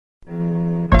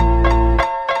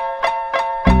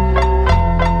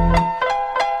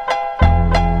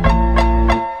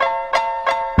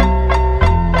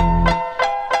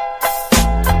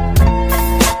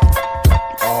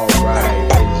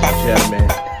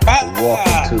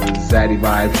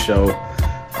Cincinnati Vibes Show.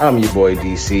 I'm your boy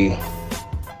DC.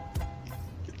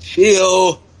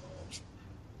 Chill.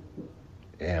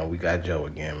 And we got Joe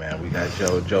again, man. We got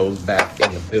Joe. Joe's back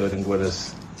in the building with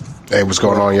us. Hey, what's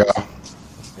going on, y'all?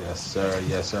 Yes, sir.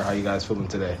 Yes, sir. How you guys feeling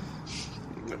today?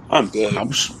 I'm good.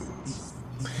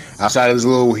 Outside of this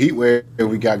little heat wave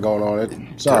we got going on,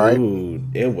 it's all right.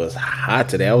 Dude, it was hot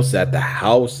today. I was at the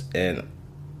house, and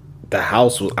the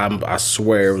house was, I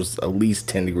swear, it was at least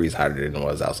 10 degrees hotter than it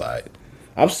was outside.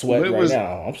 I'm sweating right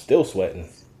now. I'm still sweating.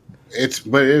 It's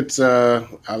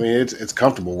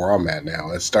comfortable where I'm at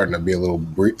now. It's starting to be a little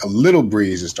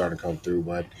breeze is starting to come through,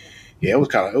 but yeah, it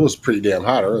was pretty damn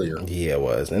hot earlier. Yeah, it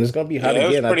was, and it's gonna be hot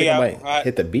again. I think I might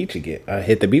hit the beach again. I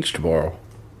hit the beach tomorrow.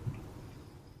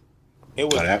 It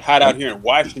was hot out here in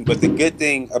Washington, but the good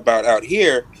thing about out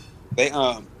here,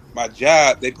 my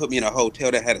job, they put me in a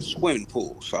hotel that had a swimming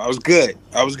pool, so I was good.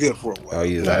 I was good for a while. Oh,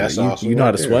 yeah, that's awesome. You know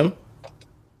how to swim?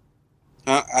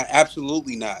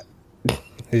 Absolutely not.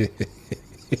 I'm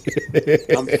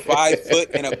 5 foot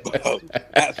and above.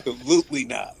 Absolutely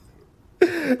not.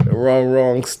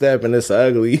 Wrong step, and it's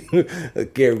ugly.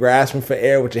 Get grasping for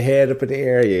air with your head up in the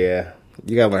air. Yeah,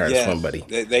 you gotta learn how to swim, buddy.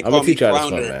 I'm gonna teach you how to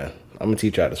swim, man. I'm gonna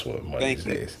teach you how to swim one of these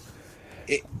days.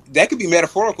 That could be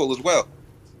metaphorical as well.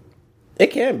 It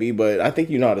can be, but I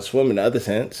think you know how to swim in the other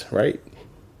sense, right?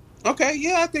 Okay,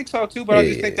 yeah, I think so too. But I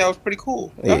just think that was pretty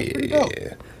cool. That was pretty dope.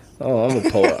 Yeah. Oh, I'm a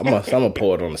poet. I'm a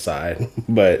poet on the side,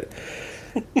 but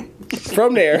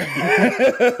from there,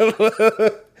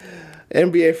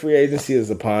 NBA free agency is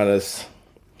upon us.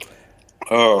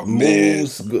 Oh,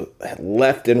 moves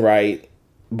left and right,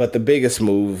 but the biggest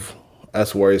move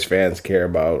us Warriors fans care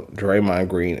about, Draymond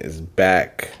Green is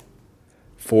back.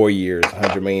 4 years,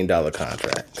 $100 million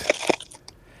contract.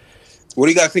 What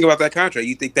do you guys think about that contract?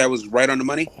 You think that was right on the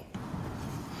money?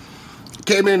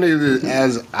 Came in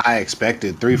as I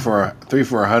expected, three for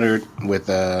 100 with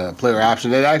a player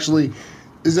option. It actually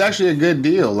is a good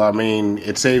deal. I mean,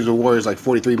 it saves the Warriors like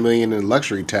 $43 million in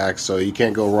luxury tax, so you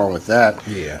can't go wrong with that.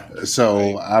 Yeah.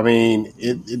 So I mean,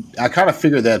 I kind of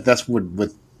figured that's what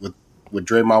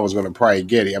Draymond was going to probably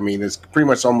get. I mean, it's pretty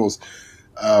much almost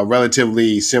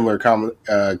relatively similar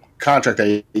contract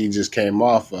that he just came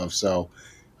off of. So.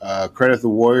 Credit the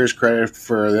Warriors, credit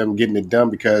for them getting it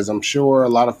done, because I'm sure a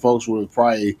lot of folks would have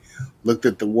probably looked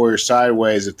at the Warriors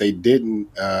sideways if they didn't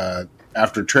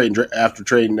after trading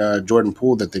Jordan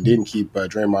Poole, that they didn't keep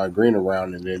Draymond Green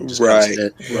around, and then just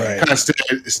kind of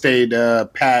stayed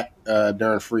pat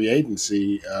during free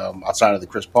agency outside of the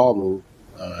Chris Paul move.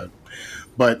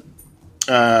 But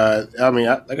I mean,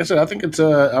 like I said, I think it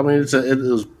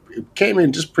came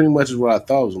in just pretty much as what I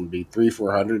thought it was going to be, 3 for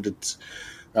 100.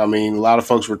 I mean, a lot of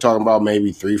folks were talking about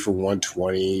maybe 3 for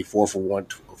 120, 4 for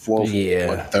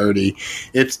 130.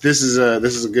 This is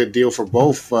a good deal for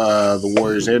both the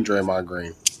Warriors and Draymond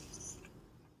Green.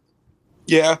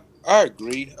 Yeah, I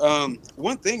agree.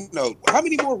 One thing though, how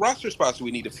many more roster spots do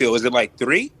we need to fill? Is it like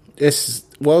 3? It's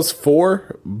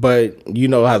 4, but you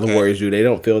know how the Warriors do. They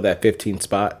don't fill that 15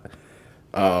 spot.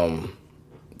 So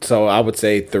I would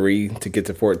say 3 to get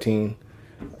to 14.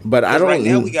 But I don't. Right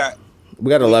now we got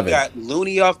 11. We got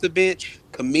Looney off the bench,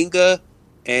 Kuminga,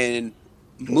 and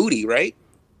Moody, right?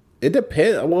 It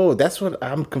depends. Well, that's what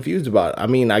I'm confused about. I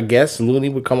mean, I guess Looney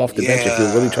would come off the bench if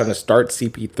you're really trying to start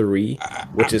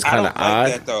CP3, which is kind of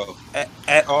odd. That, though,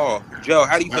 at all. Joe,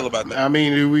 how do you feel about that? I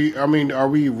mean, are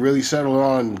we really settled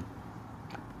on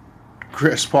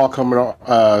Chris Paul coming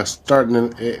on, starting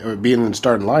or being in the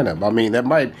starting lineup? I mean, that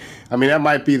might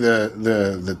be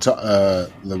the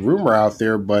rumor out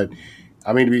there, but.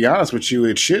 I mean, to be honest with you,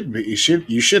 you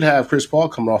should have Chris Paul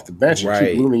coming off the bench and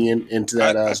keep Looney into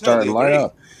that starting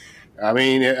lineup. I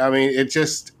mean, it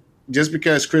just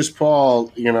because Chris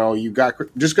Paul,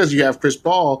 just because you have Chris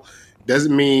Paul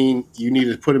doesn't mean you need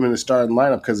to put him in the starting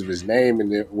lineup because of his name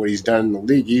and what he's done in the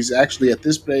league. He's actually at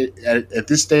this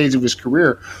stage of his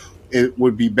career, it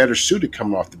would be better suited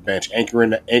coming off the bench,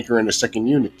 anchoring the second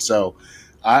unit. So,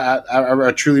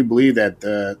 I truly believe that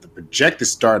the projected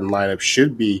starting lineup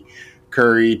should be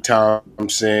Curry,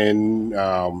 Thompson,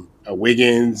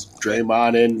 Wiggins,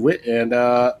 Draymond,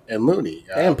 and Looney.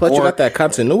 And plus, you got that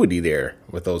continuity there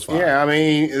with those 5. Yeah, I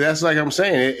mean, that's like I'm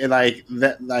saying. Like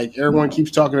everyone keeps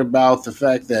talking about the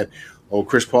fact that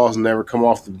Chris Paul's never come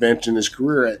off the bench in his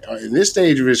career. In this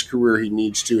stage of his career, he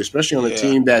needs to, especially on a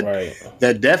team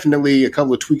that definitely a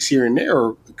couple of tweaks here and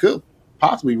there could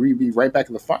possibly be right back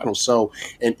in the finals. So,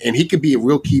 and he could be a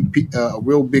real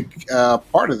big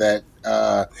part of that.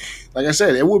 Like I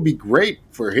said, it would be great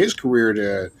for his career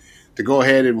to to go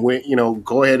ahead and win,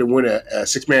 a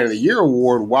Six Man of the Year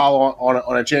award while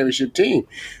on a championship team.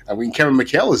 I mean, Kevin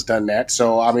McHale has done that.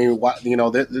 So I mean,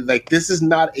 like this is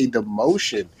not a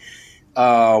demotion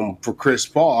for Chris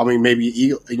Paul. I mean, maybe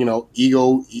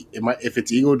ego. If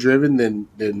it's ego driven,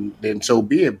 then so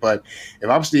be it. But if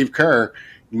I'm Steve Kerr,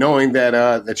 knowing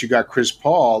that you got Chris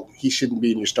Paul, he shouldn't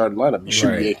be in your starting lineup. You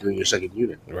shouldn't be anchoring your second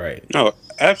unit. Right. No,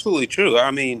 absolutely true.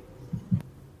 I mean,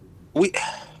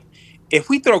 if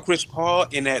we throw Chris Paul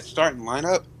in that starting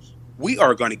lineup, we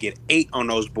are going to get 8 on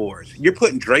those boards. You're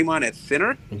putting Draymond at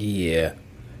center. Yeah,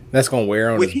 that's going to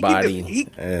wear on his body.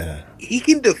 He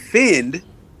can defend,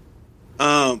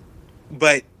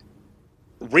 but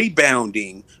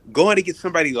rebounding, going to get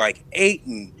somebody like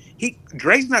Ayton.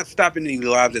 Dre's not stopping any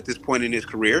lives at this point in his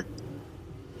career.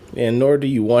 And nor do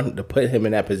you want to put him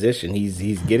in that position.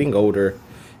 He's getting older.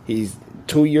 He's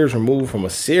 2 years removed from a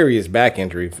serious back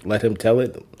injury. Let him tell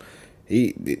it.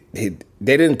 They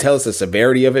didn't tell us the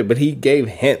severity of it, but he gave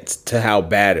hints to how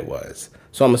bad it was.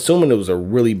 So I'm assuming it was a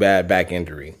really bad back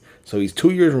injury. So he's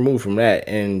 2 years removed from that.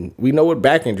 And we know with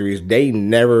back injuries, they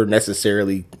never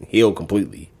necessarily heal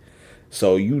completely.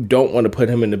 So you don't want to put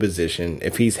him in the position,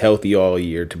 if he's healthy all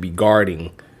year, to be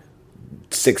guarding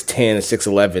 6'10",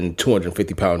 6'11",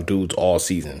 250-pound dudes all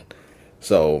season.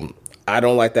 So I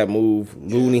don't like that move.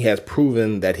 Looney has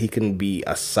proven that he can be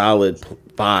a solid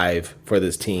 5 for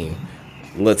this team.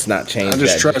 Let's not change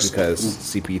that just because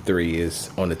CP3 is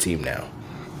on the team now.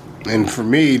 And for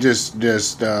me, just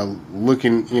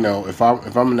looking, if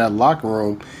I'm in that locker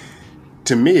room,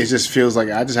 to me, it just feels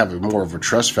like I just have more of a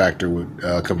trust factor with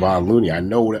Kevon Looney. I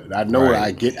know what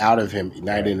I get out of him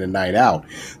night in and night out.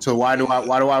 So why do I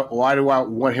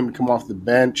want him to come off the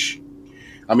bench?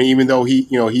 I mean, even though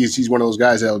he's one of those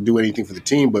guys that'll do anything for the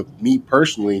team, but me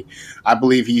personally, I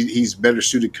believe he's better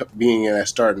suited being in that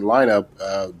starting lineup,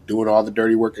 doing all the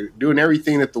dirty work, doing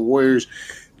everything that the Warriors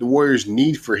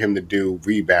need for him to do: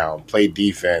 rebound, play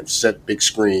defense, set big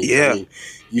screens. Yeah. I mean,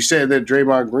 you said that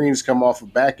Draymond Green's come off a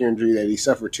back injury that he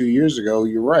suffered 2 years ago.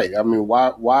 You're right. I mean,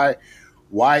 why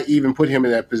even put him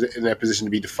in that position to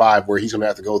be the 5, where he's going to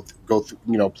have to go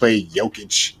through, play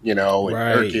Jokic, and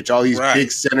Nurkic, all these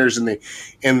big centers in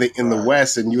the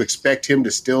West, and you expect him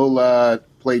to still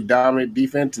play dominant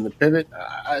defense in the pivot?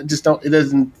 I just don't. It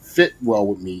doesn't fit well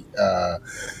with me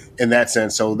in that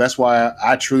sense. So that's why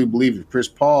I truly believe that Chris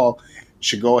Paul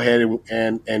should go ahead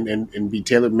and be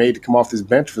tailor made to come off this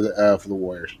bench for the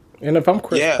Warriors. And if I'm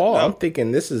Chris Paul, I'm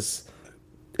thinking this is,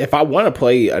 if I want to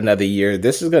play another year,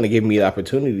 this is going to give me the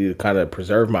opportunity to kind of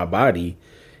preserve my body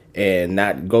and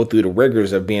not go through the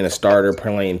rigors of being a starter,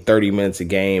 playing 30 minutes a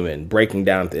game and breaking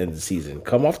down at the end of the season.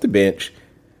 Come off the bench,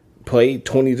 play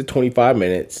 20 to 25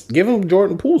 minutes, give him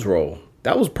Jordan Poole's role.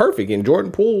 That was perfect. And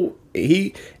Jordan Poole,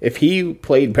 if he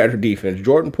played better defense,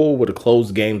 Jordan Poole would have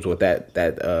closed games with that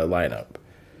lineup.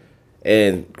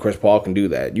 And Chris Paul can do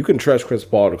that. You can trust Chris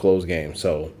Paul to close games.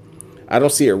 So I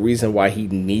don't see a reason why he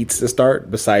needs to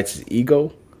start besides his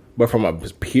ego. But from a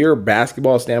pure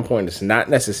basketball standpoint, it's not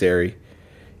necessary.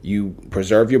 You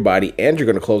preserve your body, and you're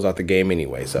going to close out the game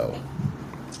anyway. So,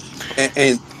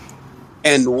 and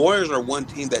the Warriors are one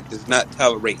team that does not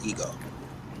tolerate ego.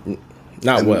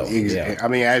 I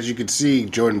mean, as you can see,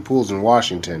 Jordan Poole's in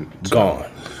Washington. So. Gone.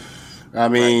 I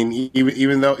mean,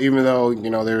 even though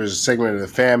there's a segment of the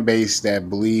fan base that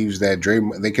believes that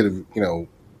Draymond, they could have,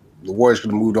 the Warriors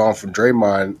could have moved on from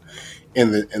Draymond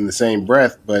in the same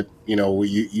breath, but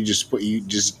you just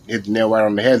hit the nail right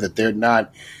on the head that they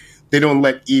don't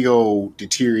let ego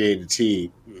deteriorate a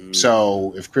team. Mm-hmm.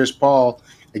 So if Chris Paul,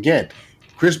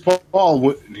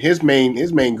 his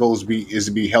main goal is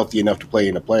to be healthy enough to play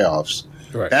in the playoffs.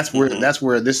 Right. That's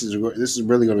where this is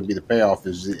really going to be the payoff,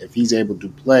 is if he's able to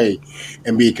play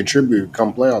and be a contributor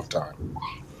come playoff time.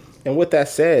 And with that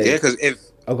said, because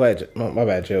go ahead, my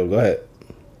bad, Joe. Go ahead.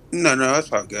 No,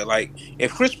 that's all good. Like,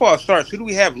 if Chris Paul starts, who do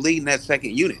we have leading that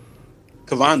second unit?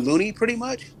 Kevon Looney, pretty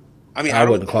much. I mean, I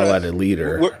wouldn't call that a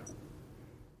leader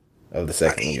of the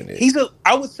second unit.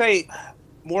 I would say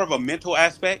more of a mental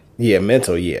aspect. Yeah,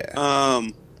 mental. Yeah.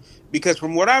 Because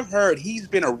from what I've heard, he's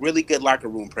been a really good locker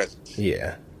room presence.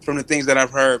 Yeah. From the things that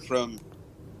I've heard from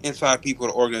inside people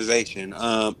of the organization.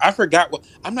 I forgot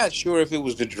I'm not sure if it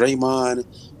was the Draymond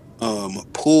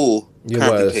Poole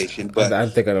confrontation, but I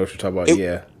think I know what you're talking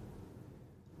about.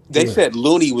 They said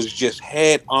Looney was just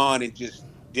head on and just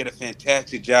did a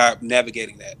fantastic job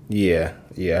navigating that. Yeah,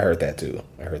 I heard that too.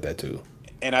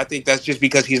 And I think that's just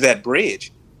because he's that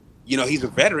bridge. He's a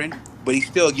veteran, but he's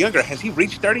still younger. Has he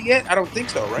reached 30 yet? I don't think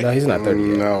so, right? No, he's not 30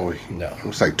 yet. No.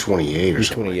 It's like 28 or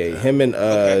something. 28. Like Him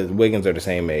and Wiggins are the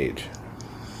same age.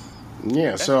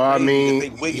 Yeah, so I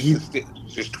mean, Wiggins is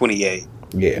Just 28.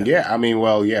 Yeah. Yeah, I mean,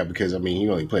 because he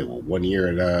only played 1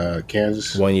 year at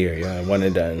Kansas. 1 year, yeah, one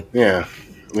and done. Yeah,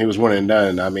 he was one and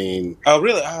done. I mean, Oh,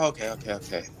 really? Oh, okay.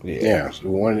 Yeah.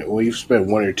 So you spent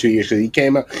 1 or 2 years because he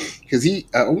came out because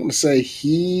I want to say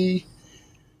he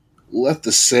left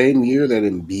the same year that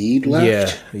Embiid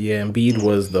left. Yeah. Embiid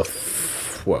was the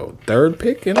third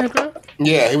pick in that draft.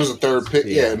 Yeah, he was the third pick.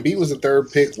 Yeah, Embiid was the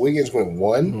third pick. Wiggins went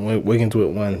 1. Wiggins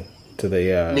went 1 to the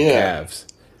Cavs.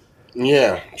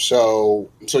 Yeah. So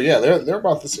yeah, they're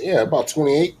about this. Yeah, about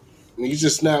 28. He's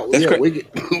just now. That's great.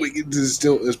 Wiggins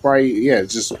is probably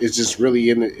it's just really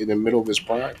in the middle of his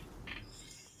prime.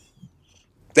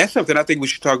 That's something I think we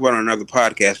should talk about on another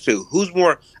podcast too. Who's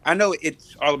more? I know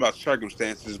it's all about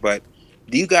circumstances, but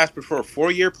do you guys prefer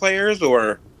 4-year players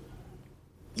or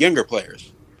younger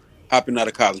players hopping out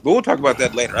of college? But we'll talk about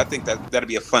that later. I think that'd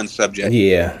be a fun subject.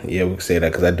 Yeah, we can say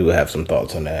that because I do have some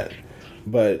thoughts on that.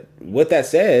 But with that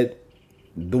said,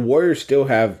 the Warriors still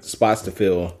have spots to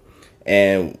fill.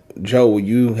 And Joe,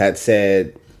 you had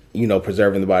said,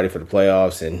 preserving the body for the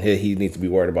playoffs, and he needs to be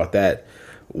worried about that.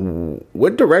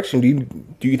 What direction do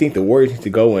you think the Warriors need to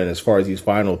go in as far as these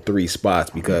final 3 spots?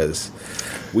 Because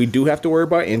we do have to worry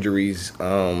about injuries.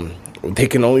 They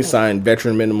can only sign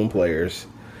veteran minimum players.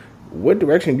 What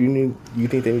direction do you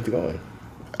think they need to go in?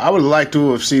 I would like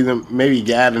to have seen them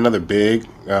maybe add another big.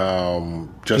 Do you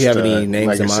have any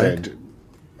names in mind?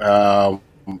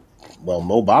 Well,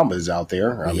 Mo Bamba's out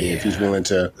there. I mean, if he's willing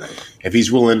to,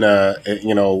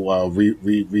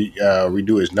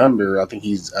 redo his number, I think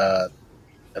he's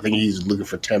looking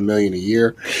for $10 million a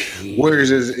year. Whereas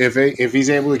if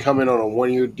he's able to come in on a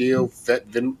 1-year deal, vet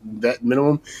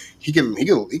minimum, he can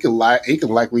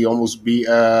likely almost be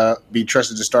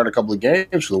trusted to start a couple of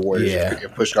games for the Warriors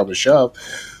if push comes to shove.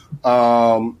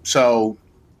 So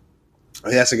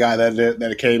that's a guy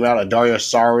that came out. Dario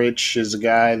Saric is a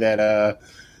guy that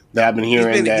I've been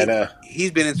hearing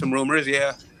he's been in some rumors.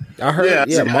 Yeah, I heard.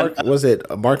 Was it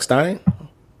Mark Stein?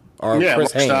 Or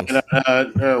Chris Haynes? Stein,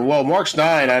 Mark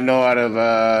Stein, I know out of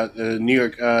the New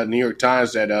York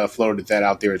Times that floated that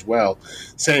out there as well.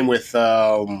 Same with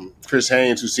Chris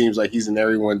Haynes, who seems like he's in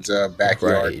everyone's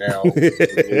backyard now.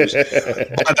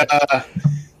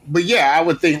 But yeah, I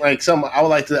would think I would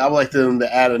like them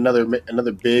to add another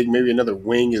big, maybe another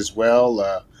wing as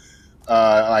well.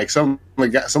 I actually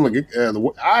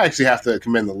have to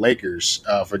commend the Lakers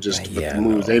for the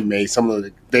moves they've made.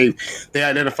 They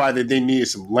identified that they needed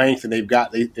some length, and they've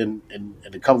got and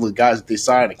a couple of guys that they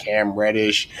signed, a Cam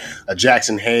Reddish, a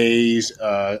Jackson Hayes,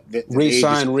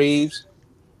 re-signed Reeves.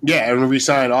 Yeah, and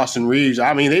re-signed Austin Reeves.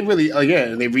 I mean, they really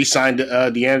they re-signed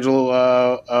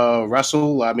D'Angelo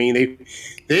Russell. I mean,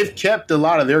 they've kept a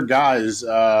lot of their guys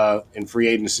in free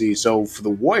agency. So for the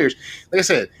Warriors, like I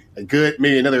said, a good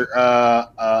maybe another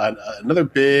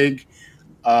big,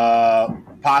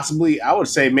 possibly I would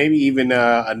say maybe even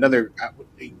another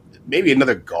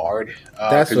guard.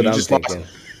 That's what I'm thinking.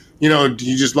 You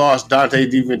just lost Dante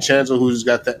DiVincenzo, who's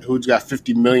got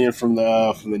 $50 million from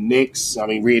the Knicks. I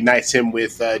mean, reunites him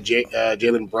with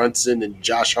Jalen Brunson and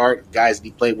Josh Hart, guys that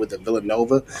he played with at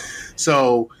Villanova.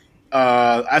 So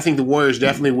I think the Warriors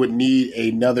definitely would need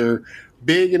another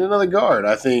big and another guard.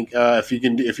 I think if you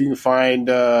can find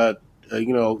a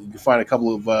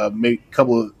couple of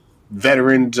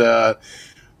veterans that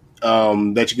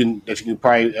you can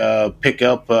probably pick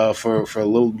up for a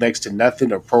little next to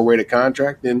nothing or prorated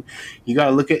contract, then you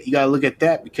gotta look at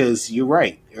that, because you're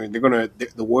right.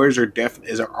 The Warriors are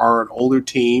an older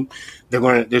team.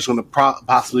 There's gonna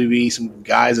possibly be some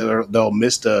guys they'll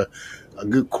miss a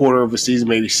good quarter of a season.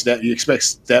 Maybe you expect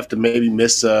Steph to maybe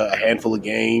miss a handful of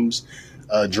games.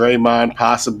 Draymond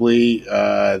possibly,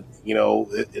 in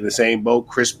the same boat.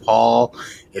 Chris Paul,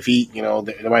 if he,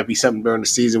 there might be something during the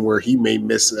season where he may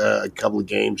miss a couple of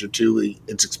games or two.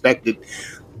 It's expected,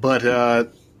 but I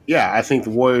think the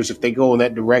Warriors, if they go in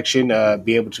that direction,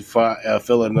 be able to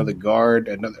fill another guard,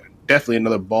 definitely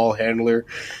another ball handler,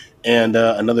 and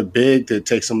another big to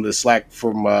take some of the slack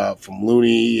from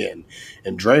Looney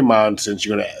and Draymond, since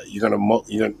there's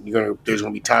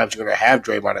gonna be times you're gonna have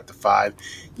Draymond at the 5.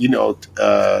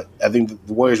 I think the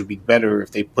Warriors would be better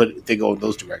if they go in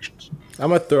those directions. I'm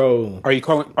gonna throw. Are you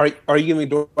giving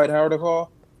Dwight Howard a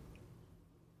call?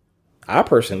 I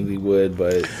personally would,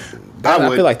 but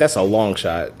I feel like that's a long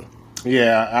shot.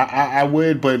 Yeah, I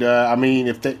would, but I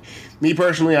mean, me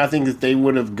personally, I think that they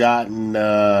would have gotten.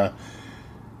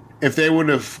 If they would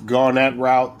have gone that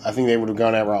route, I think they would have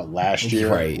gone that route last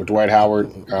year with Dwight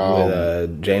Howard.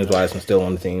 With James Wiseman still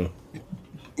on the team.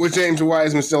 With James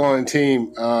Wiseman still on the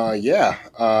team,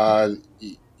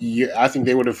 I think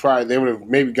they would have tried. They would have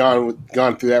maybe gone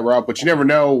through that route, but you never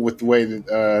know with the way that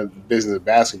the business of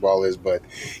basketball is. But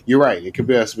you're right; it could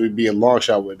be a long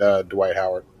shot with Dwight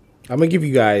Howard. I'm gonna give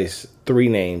you guys 3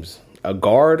 names: a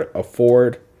guard, a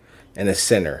forward, and a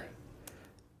center.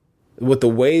 With the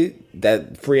way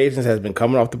that free agents has been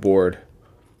coming off the board,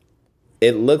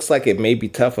 it looks like it may be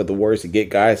tough for the Warriors to get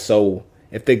guys. So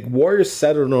if the Warriors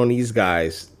settled on these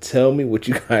guys, tell me what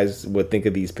you guys would think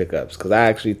of these pickups. Because I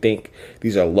actually think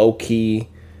these are low-key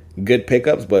good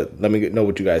pickups, but let me know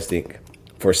what you guys think.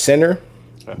 For center,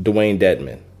 Dwayne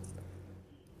Dedmon.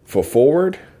 For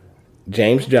forward,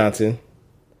 James Johnson.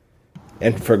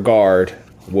 And for guard,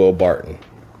 Will Barton.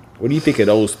 What do you think of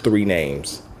those 3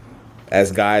 names?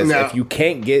 As guys, if you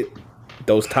can't get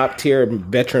those top-tier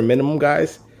veteran minimum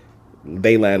guys,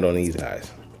 they land on these guys.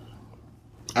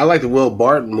 I like the Will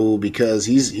Barton move because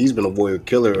he's been a Warrior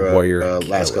killer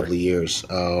last couple of years.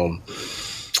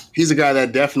 He's a guy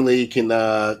that definitely can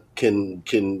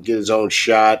get his own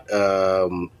shot.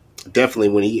 Definitely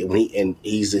when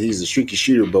he's a streaky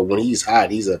shooter, but when he's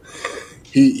hot,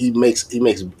 he makes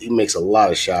a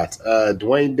lot of shots.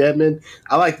 Dwayne Dedmon,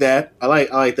 I like that. I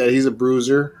like that. He's a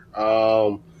bruiser.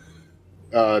 James,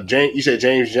 you said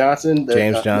James Johnson.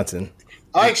 James Johnson.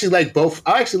 I actually like both.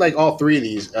 I actually like all 3 of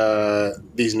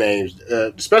these names,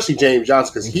 especially James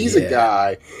Johnson, because he's a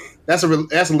guy that's a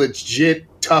legit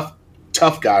tough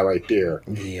guy right there.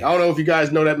 Yeah. I don't know if you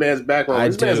guys know that man's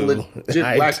background. This man's a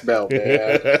legit black belt,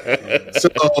 man.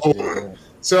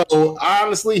 So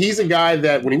honestly, he's a guy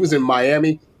that when he was in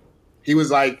Miami, he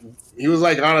was like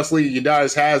honestly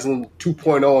Udonis Haslem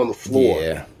 2.0 on the floor.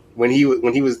 Yeah. When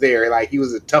he was there, like he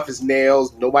was the toughest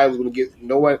nails. Nobody was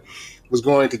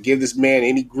going to give this man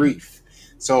any grief.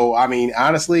 So, I mean,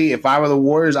 honestly, if I were the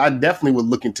Warriors, I definitely would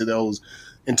look into those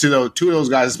 2 of those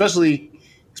guys, especially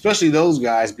those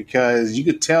guys, because you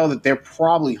could tell that they're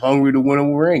probably hungry to win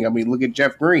a ring. I mean, look at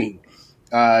Jeff Green.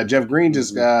 Jeff Green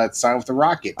just signed with the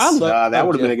Rockets. That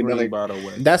would have been another. By the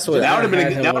way, that would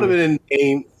have been a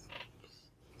name.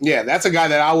 Yeah, that's a guy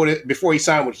that I would before he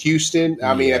signed with Houston.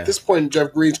 I mean, at this point in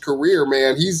Jeff Green's career,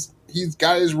 man, he's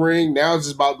got his ring. Now it's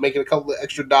just about making a couple of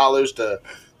extra dollars to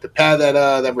pad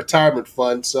that retirement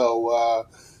fund. So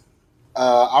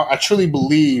I truly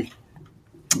believe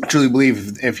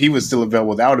if he was still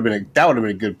available, that would have been a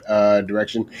good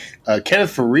direction.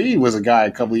 Kenneth Faried was a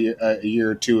guy a year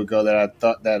or 2 ago that I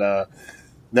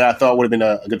thought would have been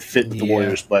a good fit with the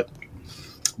Warriors, but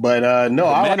no,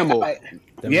 I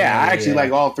actually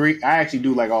like all 3. I actually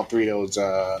do like all 3 of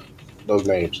those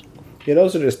names. Yeah,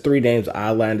 those are just 3 names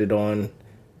I landed on.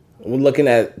 We're looking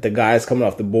at the guys coming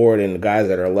off the board and the guys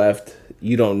that are left.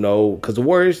 You don't know. Because the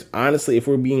Warriors, honestly, if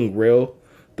we're being real,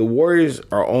 the Warriors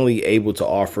are only able to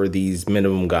offer these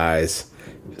minimum guys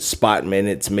spot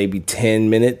minutes, maybe 10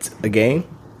 minutes a game.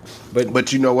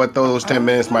 But you know what, though? Those 10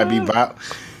 minutes might be but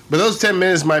those 10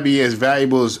 minutes might be as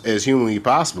valuable as humanly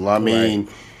possible. I mean,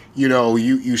 you know,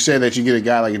 you said that you get a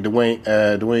guy like Dwayne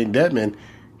Dedmon.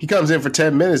 He comes in for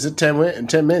 10 minutes. In 10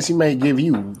 minutes, he may give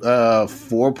you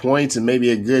 4 points and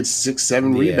maybe a good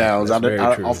 6-7 rebounds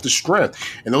off the strength.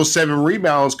 And those 7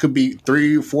 rebounds could be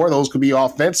 3 or 4 of those could be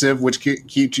offensive, which could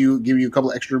give you a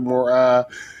couple extra more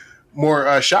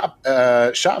shot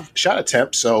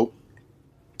attempts. So,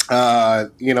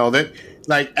 you know that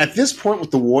like at this point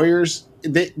with the Warriors,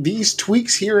 these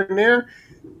tweaks here and there.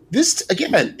 This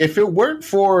again, if it weren't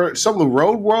for some of the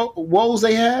road woes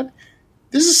they had,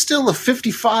 this is still a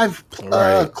 55,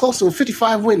 close to a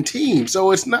 55 win team.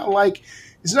 So it's not like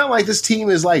this team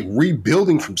is like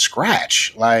rebuilding from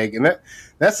scratch. Like, and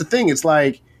that's the thing. It's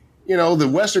like, you know, the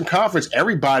Western Conference,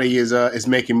 everybody is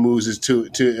making moves to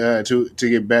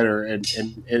get better.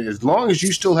 And as long as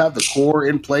you still have the core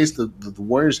in place that the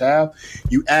Warriors have,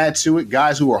 you add to it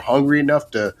guys who are hungry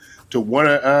enough to want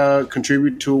to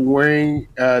contribute to win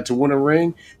a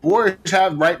ring. Warriors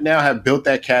have built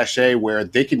that cachet where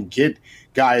they can get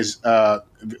guys,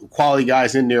 quality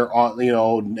guys in there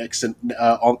on next to,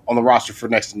 on the roster for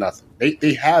next to nothing.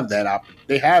 They have that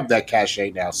they have that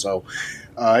cachet now. So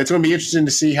it's going to be interesting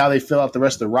to see how they fill out the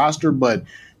rest of the roster. But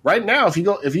right now, if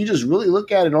you just really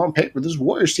look at it on paper, this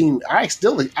Warriors team, I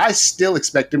still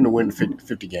expect them to win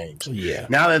 50 games. Yeah.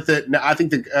 Now that I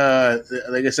think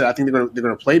like I said, I think they're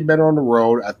going to play better on the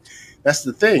road. That's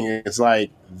the thing. It's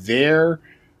like their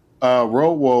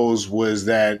road woes was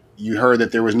that you heard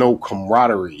that there was no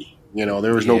camaraderie. You know,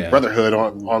 there was no brotherhood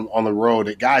on the road.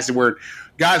 That guys weren't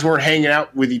hanging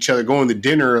out with each other, going to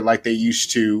dinner like they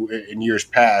used to in years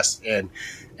past, and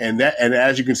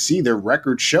as you can see, their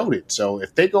record showed it. So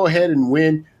if they go ahead and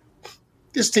win,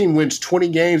 this team wins 20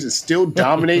 games and still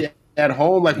dominate at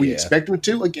home like we expect them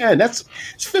to, again, it's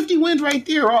 50 wins right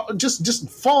there, just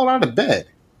falling out of bed.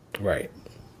 Right.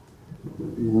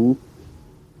 Mm-hmm.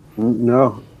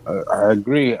 No, I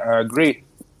agree.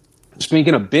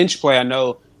 Speaking of bench play, I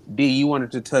know, D, you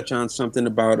wanted to touch on something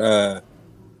about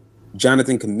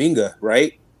Jonathan Kuminga,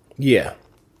 right? Yeah.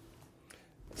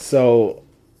 So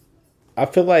I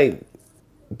feel like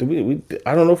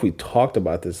I don't know if we talked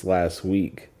about this last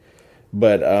week,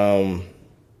 but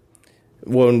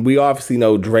when we obviously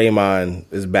know Draymond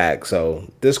is back,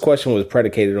 so this question was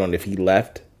predicated on if he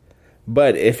left.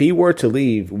 But if he were to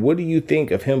leave, what do you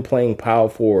think of him playing power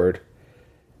forward?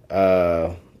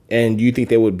 And do you think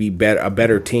they would be a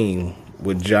better team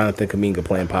with Jonathan Kuminga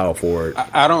playing power forward?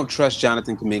 I don't trust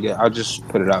Jonathan Kuminga. I'll just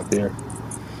put it out there.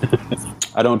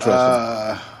 I don't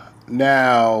trust him.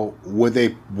 Now, would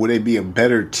they be a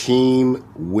better team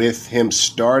with him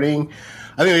starting?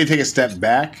 I think they take a step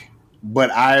back, but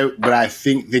I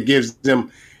think that gives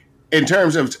them, in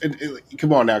terms of,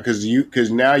 come on now,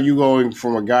 because now you going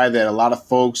from a guy that a lot of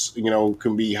folks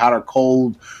can be hot or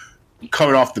cold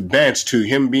coming off the bench to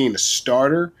him being a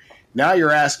starter. Now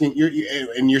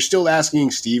you're still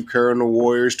asking Steve Kerr and the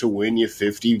Warriors to win you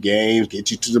 50 games,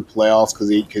 get you to the playoffs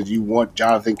because you want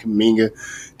Jonathan Kuminga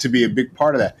to be a big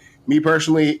part of that. Me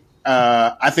personally,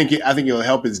 I think it'll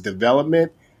help his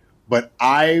development, but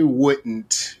I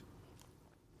wouldn't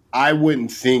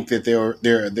think that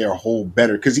they're a whole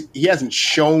better, because he hasn't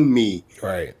shown me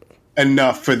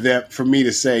enough for me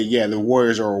to say, yeah, the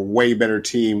Warriors are a way better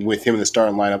team with him in the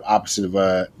starting lineup opposite of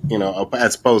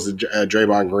as opposed to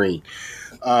Draymond Green.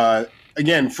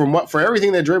 Again, for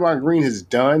everything that Draymond Green has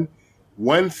done,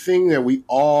 one thing that we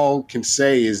all can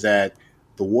say is that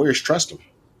the Warriors trust him.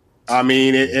 I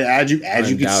mean, as you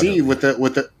can see with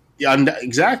the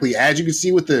exactly, as you can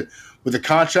see with the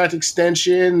contract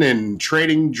extension and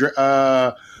trading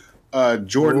Jordan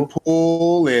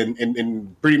Poole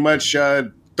and pretty much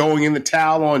throwing in the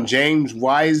towel on James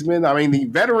Wiseman. I mean, the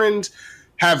veterans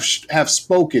have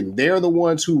spoken. They're the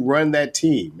ones who run that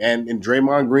team, and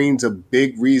Draymond Green's a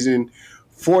big reason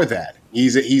for that.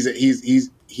 He's the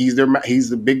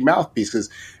big mouthpiece, because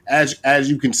as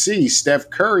you can see, Steph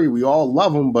Curry, we all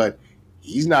love him, but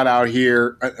he's not out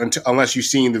here unless you've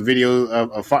seen the video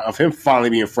of him finally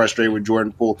being frustrated with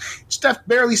Jordan Poole. Steph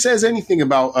barely says anything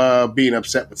about being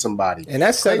upset with somebody, and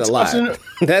that said a lot.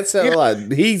 That said a lot.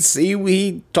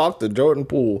 He talked to Jordan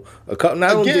Poole.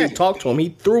 Not only did he talk to him, he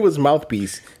threw his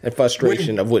mouthpiece in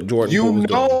frustration of what Jordan Poole was doing.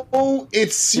 You know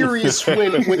it's serious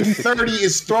when 30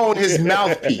 is throwing his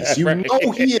mouthpiece. You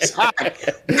know he is hot,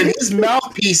 and his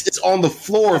mouthpiece is on the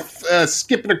floor,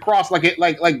 skipping across like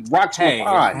rocks from a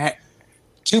pond.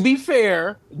 To be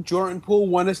fair, Jordan Poole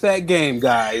won us that game,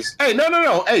 guys. Hey,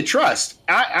 no. Hey, trust.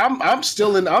 I'm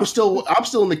still in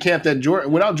the camp that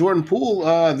without Jordan Poole,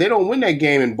 they don't win that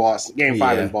game in Boston. Game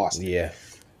 5 in Boston. Yeah.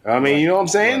 I mean, you know what I'm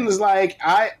saying? It's like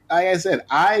I said,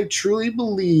 I truly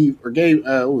believe. Or game,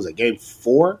 what was it? Game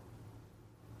 4?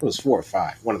 It was 4 or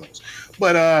 5, one of those.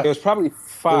 But it was probably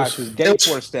 5 because game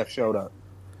 4 Steph showed up.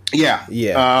 Yeah.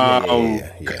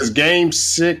 Because game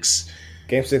 6.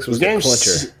 Game 6 was the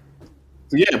clincher.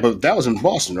 Yeah, but that was in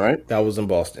Boston, right? That was in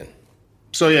Boston.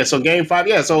 So game 5,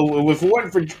 yeah. So if it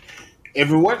wasn't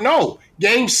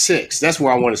game 6. That's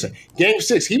what I want to say. Game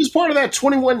 6. He was part of that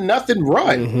 21-0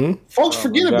 run. Mm-hmm. Folks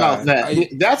forget about that.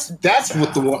 That's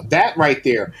what that right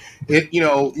there.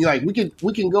 Like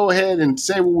we can go ahead and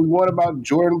say what we want about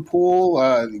Jordan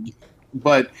Poole,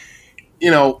 but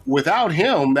without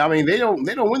him, I mean they don't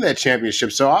win that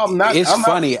championship. So I'm not. It's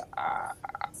funny.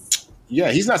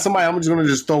 Yeah, he's not somebody I'm just going to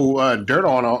just throw dirt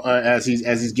on as he's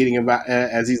leaving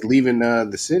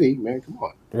the city. Man, come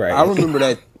on. Right. I remember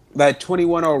that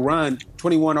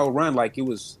 21-0 run, like it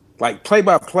was like play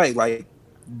by play. Like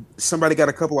somebody got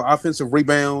a couple of offensive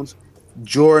rebounds.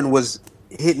 Jordan was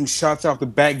hitting shots off the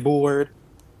backboard.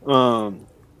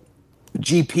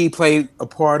 GP played a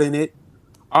part in it.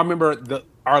 I remember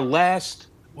our last.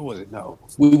 What was it? No,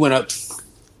 we went up.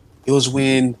 It was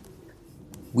when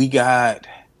we got.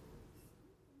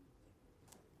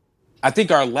 I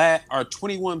think our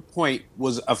 21 point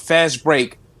was a fast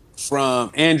break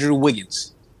from Andrew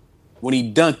Wiggins when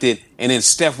he dunked it, and then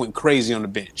Steph went crazy on the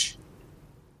bench.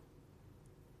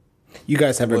 You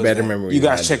guys have a better memory. You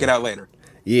guys check it out later.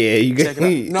 Yeah, you check it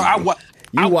out. No,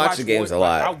 I watch the games a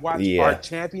lot. I watch our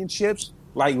championships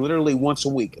like literally once a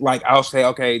week. Like I'll say,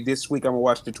 okay, this week I'm gonna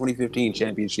watch the 2015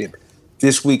 championship.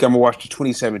 This week I'm gonna watch the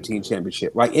 2017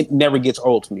 championship. Like it never gets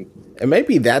old to me. And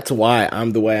maybe that's why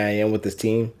I'm the way I am with this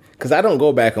team. Because I don't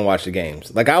go back and watch the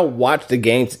games. Like, I'll watch the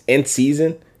games in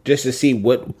season just to see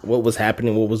what was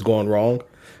happening, what was going wrong.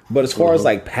 But as far as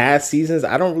like past seasons,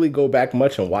 I don't really go back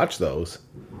much and watch those.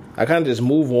 I kind of just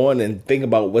move on and think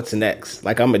about what's next.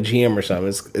 Like I'm a GM or something.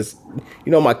 It's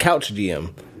my couch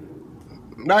GM.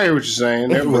 I hear what you're saying,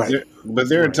 but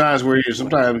there are times where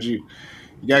sometimes you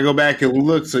gotta go back and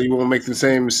look so you won't make the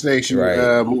same mistakes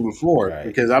moving forward. Right.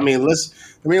 Because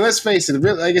let's face it.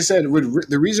 Like I said,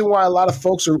 the reason why a lot of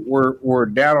folks were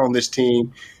down on this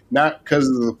team, not because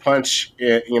of the punch,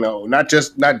 not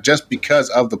just because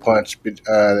of the punch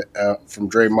from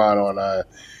Draymond on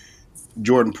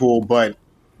Jordan Poole, but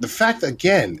the fact that,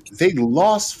 again, they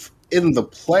lost in the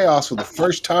playoffs for the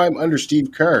first time under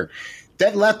Steve Kerr.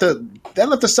 That left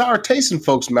the sour taste in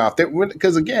folks' mouth.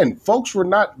 Because, again, folks were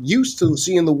not used to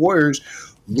seeing the Warriors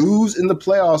lose in the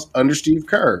playoffs under Steve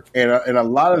Kerr. And a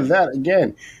lot of that,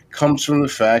 again, comes from the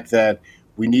fact that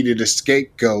we needed a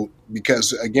scapegoat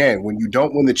because, again, when you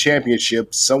don't win the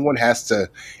championship, someone has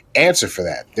to answer for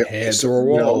that. And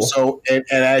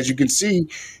as you can see,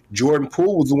 Jordan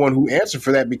Poole was the one who answered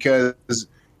for that because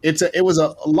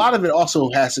a lot of it also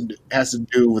has to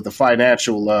do with the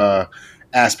financial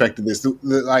aspect of this. The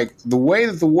way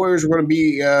that the Warriors were going to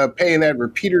be paying that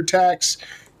repeater tax.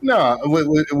 No,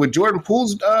 with Jordan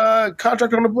Poole's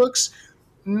contract on the books,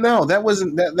 no, that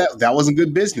wasn't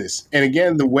good business. And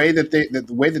again, the way that the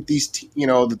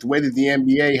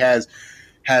NBA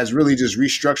has really just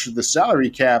restructured the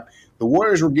salary cap, the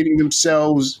Warriors were getting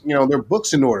themselves, their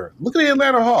books in order. Look at the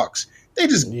Atlanta Hawks. They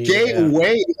just gave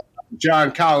away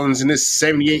John Collins and this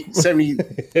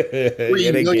 $73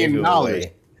 million.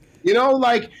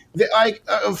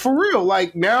 For real.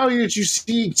 Like now that you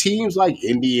see teams like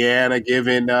Indiana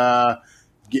giving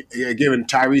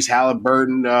Tyrese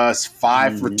Halliburton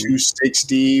 5 for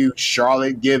 $260,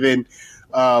 Charlotte giving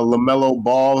LaMelo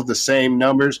Ball the same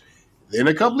numbers. In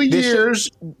a couple of years,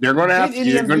 they're going to have to. Didn't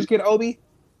Indiana just get Obi?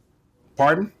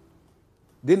 Pardon?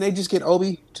 Didn't they just get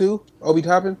Obi too? Obi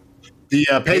Toppin? The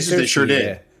Pacers, they sure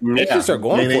did. Pacers are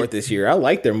going for it this year. I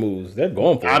like their moves. They're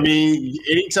going for it. I mean,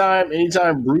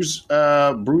 anytime Bruce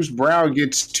Brown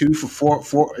gets 2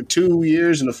 for 2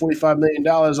 years and $45 million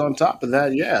on top of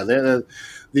that,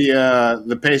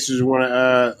 the Pacers want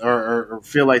to or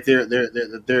feel like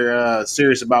they're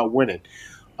serious about winning.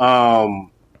 I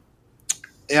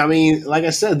mean, like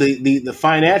I said, the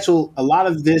financial, a lot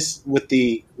of this with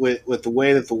the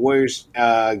way that the Warriors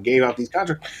gave out these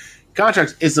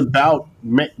contracts is about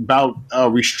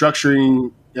restructuring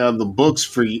the books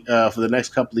for the next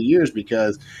couple of years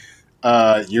because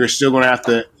you're still going to have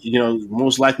to,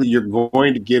 most likely you're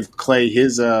going to give Clay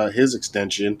his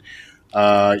extension.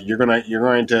 You're going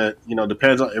to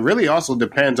depends on. It really also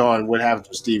depends on what happens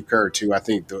with Steve Kerr too. I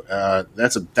think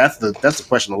that's the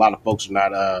question a lot of folks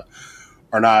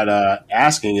are not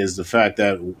asking is the fact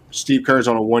that Steve Kerr's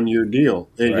on a 1-year deal.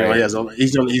 Right.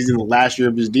 He's in the last year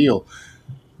of his deal.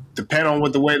 Depending on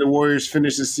what the way the Warriors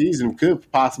finish the season could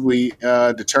possibly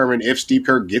determine if Steve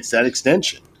Kerr gets that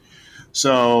extension.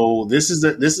 So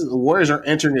the Warriors are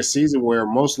entering a season where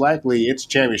most likely it's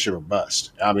championship or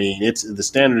bust. I mean, it's the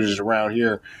standards around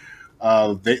here.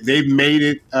 They've made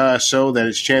it so that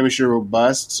it's championship or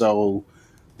bust. So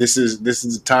this is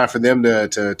the time for them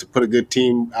to put a good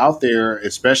team out there,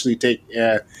 especially take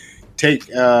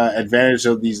advantage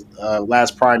of these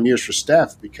last prime years for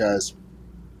Steph because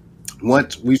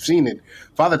once we've seen it,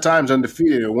 Father Time's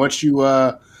undefeated, and once you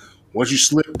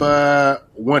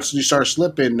start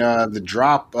slipping, the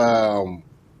drop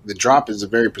is a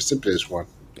very precipitous one.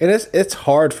 And it's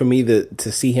hard for me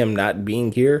to see him not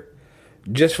being here,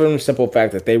 just from the simple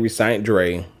fact that they re-signed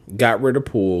Dray, got rid of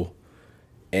Poole,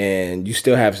 and you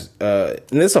still have and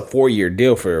it's a 4-year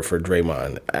deal for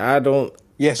Draymond. I don't.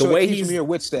 Yeah, so the way he's here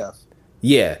with Steph.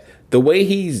 Yeah, the way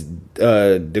he's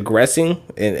digressing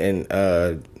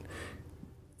and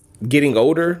getting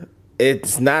older,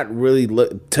 it's not really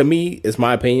to me, it's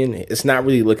my opinion, it's not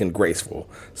really looking graceful.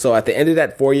 So at the end of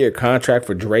that 4-year contract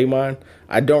for Draymond,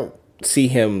 I don't see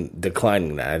him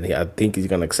declining that. I think he's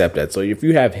going to accept that. So if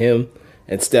you have him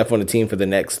and Steph on the team for the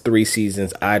next 3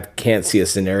 seasons, I can't see a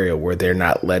scenario where they're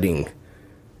not letting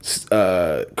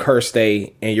Kerr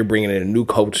stay and you're bringing in a new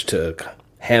coach to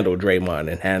handle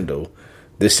Draymond and handle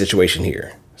this situation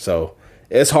here. So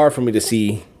it's hard for me to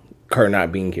see Kerr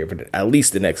not being here for at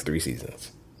least the next 3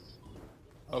 seasons.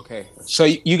 Okay, so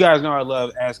you guys know I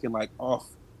love asking like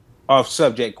off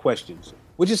subject questions,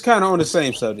 which is kind of on the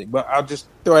same subject, but I'll just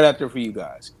throw it out there for you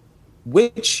guys.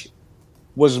 Which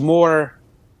was more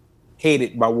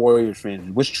hated by Warriors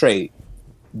fans? Which trade?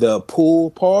 The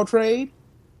Poole-Paul trade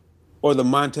or the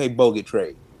Monte Bogut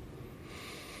trade?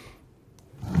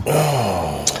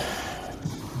 Oh,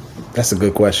 that's a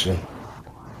good question.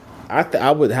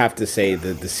 I would have to say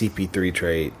the CP3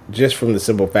 trade, just from the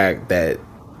simple fact that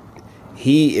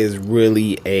he is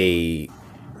really a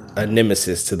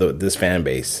nemesis to this fan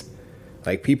base.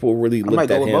 Like, people really looked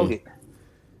at him.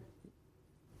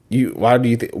 Why do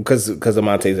you think? Because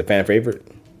Monte's a fan favorite.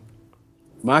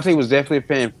 Monte was definitely a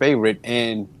fan favorite,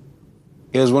 and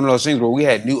it was one of those things where we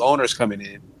had new owners coming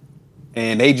in,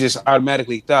 and they just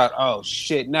automatically thought, "Oh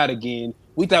shit, not again."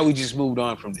 We thought we just moved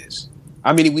on from this.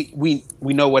 I mean, we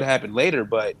know what happened later,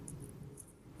 but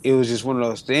it was just one of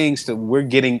those things that we're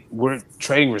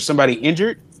trading for somebody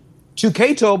injured.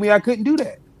 2K told me I couldn't do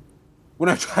that when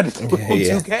I tried to do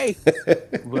 2K.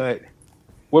 But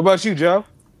what about you, Joe?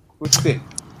 What you think?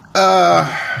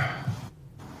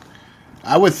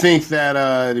 I would think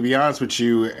that, to be honest with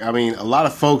you, I mean, a lot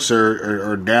of folks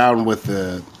are down with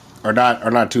are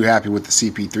not too happy with the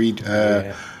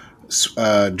CP3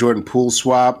 Jordan Poole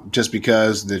swap, just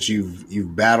because that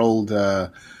you've battled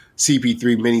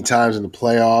CP3 many times in the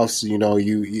playoffs. You know,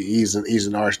 he's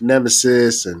an arch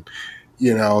nemesis, and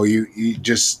you know you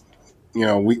just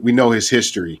we know his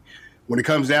history. When it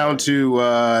comes down to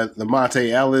the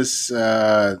Monte Ellis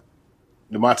for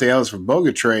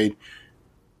Bogut trade,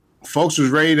 folks was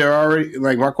ready to already,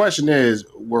 like, my question is,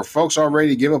 were folks already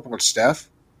to give up on Steph?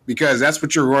 Because that's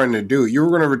what you're going to do. You're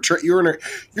going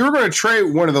to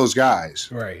trade one of those guys,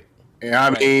 right? And I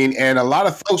mean, and a lot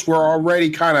of folks were already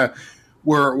kind of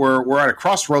were at a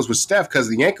crossroads with Steph because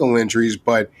of the ankle injuries,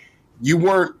 but you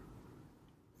weren't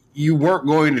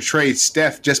going to trade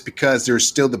Steph just because there's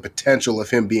still the potential of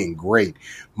him being great.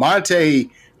 Monte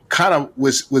kind of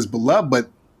was beloved, but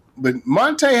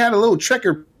Monte had a little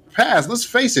checkered past. Let's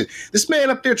face it. This man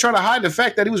up there trying to hide the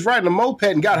fact that he was riding a moped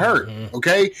and got hurt.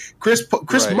 Okay, Chris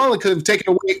Mullin could have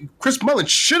taken away. Chris Mullin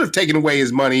should have taken away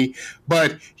his money,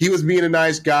 but he was being a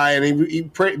nice guy, and he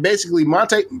basically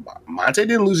Monte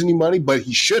didn't lose any money, but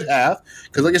he should have,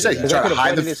 because, like I said, he tried to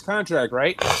hide his contract,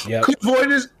 right? Yeah, could avoid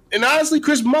this. And honestly,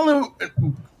 Chris Mullin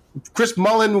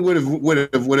would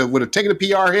have taken a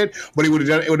PR hit, but he would have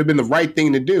done. It would have been the right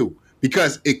thing to do,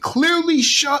 because it clearly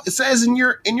it says in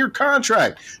your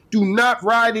contract, do not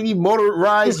ride any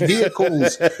motorized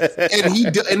vehicles. and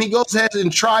he goes ahead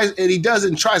and tries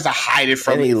to hide it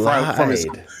from his.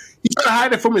 He's trying to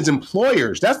hide it from his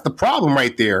employers. That's the problem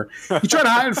right there. He's trying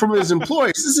to hide it from his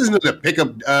employers. This isn't a pickup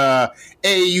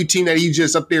AAU team that he's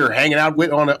just up there hanging out with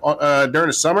during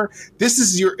the summer. This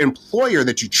is your employer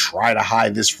that you try to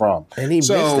hide this from. And he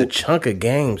missed a chunk of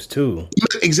games too.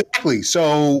 Exactly.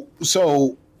 So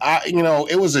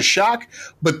it was a shock.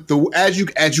 But as you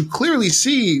clearly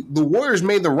see, the Warriors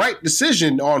made the right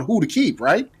decision on who to keep.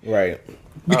 Right. Right.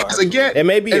 Because again, it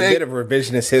may be a bit of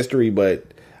revisionist history, but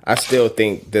I still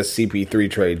think the CP3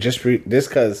 trade, just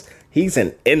because he's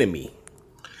an enemy.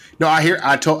 No,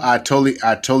 I totally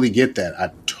get that. I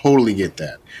totally get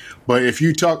that. But if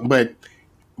you talk, but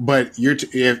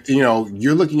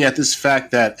you're looking at this fact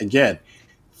that, again,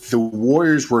 the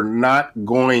Warriors were not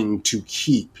going to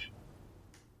keep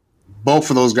both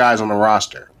of those guys on the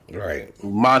roster, right?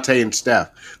 Monte and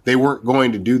Steph. They weren't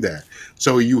going to do that.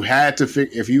 So you had to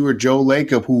if you were Joe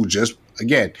Lacob, who just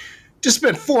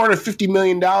spent $450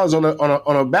 million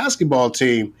on a basketball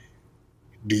team,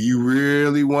 do you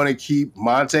really want to keep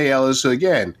Monte Ellis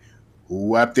again,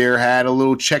 who up there had a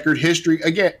little checkered history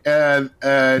again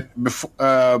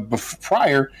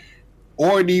prior,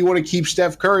 or do you want to keep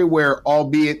Steph Curry, where,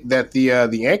 albeit that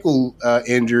the ankle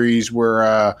injuries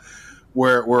were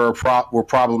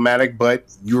problematic, but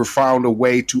you found a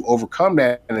way to overcome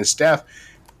that? And Steph,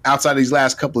 outside of these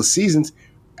last couple of seasons,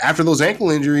 after those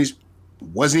ankle injuries,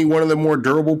 wasn't he one of the more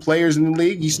durable players in the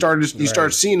league? You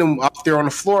started seeing him out there on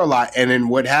the floor a lot, and then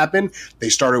what happened? They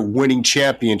started winning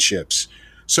championships.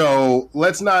 So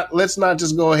let's not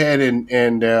just go ahead and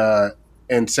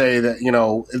say that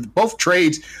both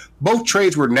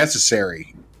trades were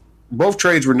necessary. Both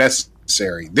trades were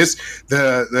necessary.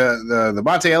 The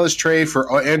Monte Ellis trade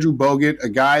for Andrew Bogut, a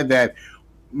guy that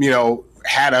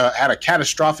had a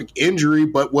catastrophic injury,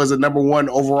 but was a number 1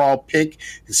 overall pick.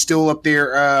 Is still up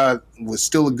there. Was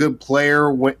still a good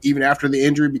player even after the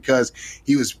injury, because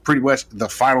he was pretty much the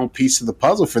final piece of the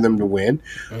puzzle for them to win.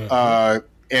 Mm-hmm.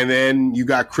 And then you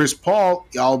got Chris Paul.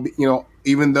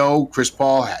 Even though Chris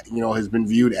Paul, has been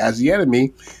viewed as the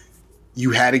enemy,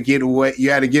 you had to get away.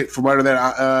 You had to get from under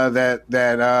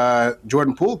that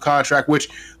Jordan Poole contract. Which,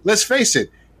 let's face it,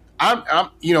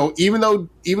 even though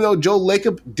Joe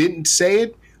Lacob didn't say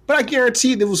it, but I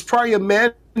guarantee there was probably a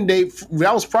mandate.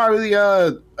 That was probably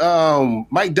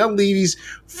Mike Dunleavy's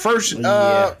first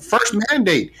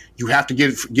mandate. You have to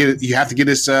get it. You have to get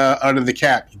this under the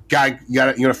cap.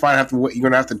 You're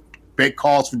gonna have to big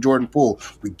calls for Jordan Poole.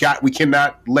 We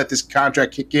cannot let this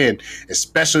contract kick in,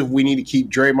 especially if we need to keep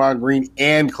Draymond Green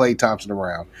and Klay Thompson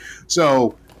around.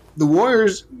 So the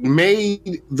Warriors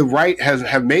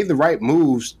have made the right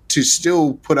moves to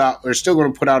still put out. They're still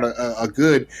going to put out a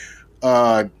good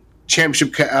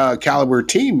championship caliber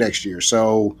team next year.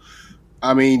 So,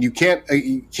 I mean, you can't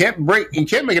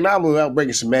make an omelet without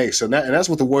breaking some eggs. And that's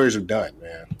what the Warriors have done,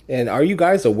 man. And are you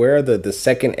guys aware of the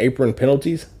second apron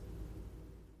penalties?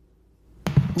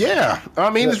 Yeah, I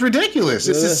mean, it's ridiculous.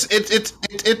 This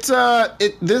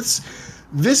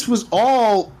was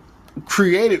all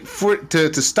created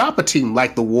to stop a team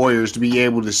like the Warriors to be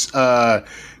able to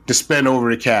spend over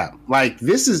the cap. Like,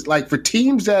 this is like for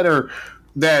teams that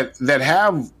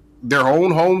have their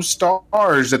own home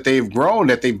stars that they've grown,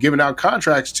 that they've given out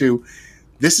contracts to.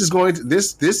 This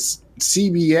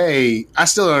CBA. I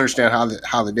still don't understand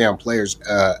how the damn players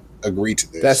agree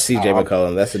to this. That's CJ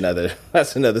McCollum. That's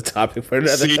another topic for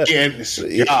another.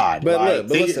 God, but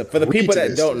listen, for the people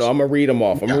that don't know, I'm gonna read them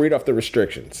off. I'm gonna read off the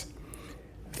restrictions.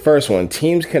 First one: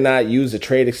 teams cannot use a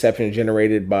trade exception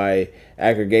generated by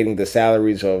aggregating the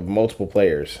salaries of multiple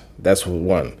players. That's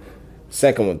one.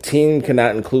 Second one: team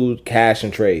cannot include cash in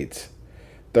trades.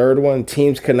 Third one: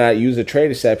 teams cannot use a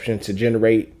trade exception to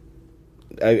generate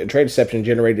a trade exception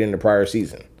generated in the prior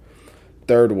season.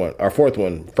 Fourth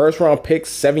one: first round picks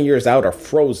 7 years out are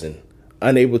frozen,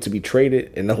 unable to be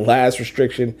traded. And the last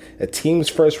restriction: a team's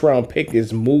first round pick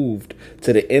is moved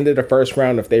to the end of the first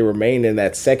round if they remain in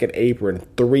that second apron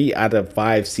 3 out of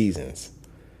 5 seasons.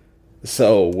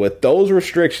 So with those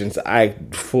restrictions, I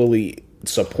fully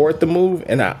support the move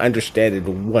and I understand it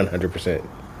 100%.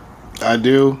 I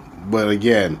do, but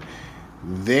again,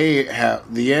 they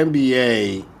have the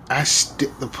NBA.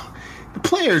 The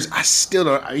players, I still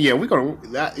don't. Yeah, we're gonna.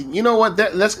 You know what?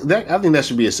 That's. I think that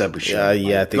should be a separate show.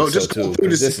 Yeah, I think so too.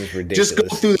 This is ridiculous. Just go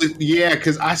through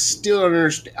because I still don't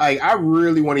understand. I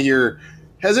really want to hear.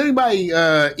 Has anybody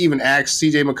even asked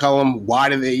CJ McCollum why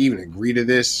did they even agree to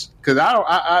this? Because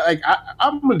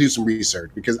I'm gonna do some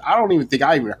research because I don't even think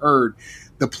I even heard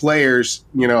the players,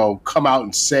 come out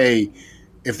and say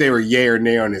if they were yay or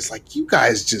nay on this. Like, you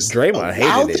guys just Draymond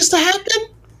hated this to happen.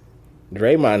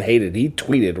 Draymond hated. He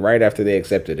tweeted right after they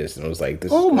accepted this and was like,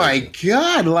 "This." Oh my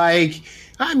God! Like,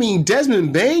 I mean,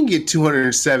 Desmond Bain get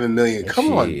 $207 million.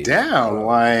 Come on down,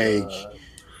 like.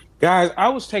 Guys, I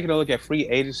was taking a look at free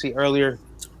agency earlier.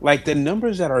 Like, the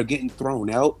numbers that are getting thrown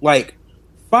out. Like,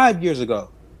 5 years ago,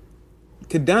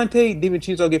 could Dante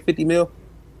DiVincenzo get $50 million?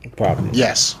 Probably.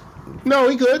 Yes. No,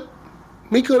 he could.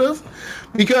 He could have.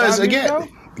 Because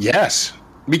yes.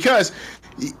 Because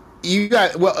you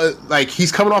got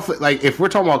he's coming off like if we're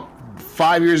talking about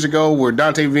 5 years ago where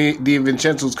Dante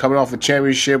DiVincenzo's coming off a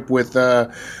championship with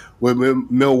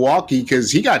Milwaukee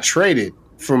because he got traded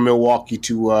from Milwaukee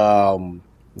to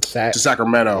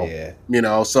Sacramento.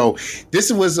 Yeah. So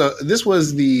this was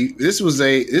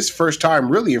his first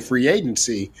time really in free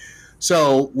agency.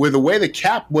 So with the way the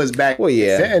cap was back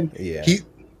then,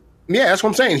 that's what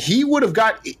I'm saying. He would have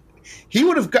got if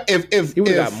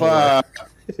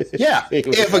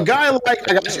a guy like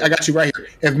I got you right here.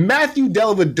 If Matthew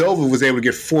Dellavedova was able to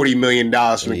get $40 million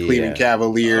from the Cleveland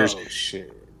Cavaliers,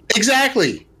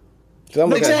 exactly. So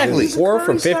exactly. 4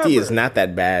 from 50 is not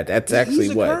that bad. That's actually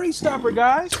He's a Curry stopper,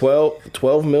 guys.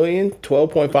 12 million,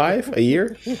 12.5 a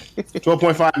year.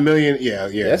 12.5 million. Yeah.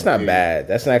 That's not bad.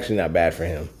 That's actually not bad for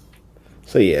him.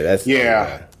 So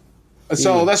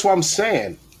So that's what I'm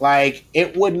saying. Like,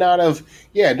 it would not have.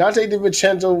 Yeah, Dante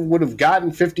DiVincenzo would have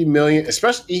gotten $50 million.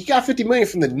 Especially, he got $50 million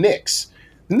from the Knicks.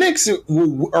 The Knicks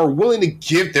are willing to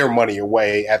give their money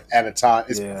away at a time.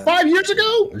 It's 5 years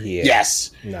ago. Yeah.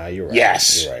 Yes. No, you're right.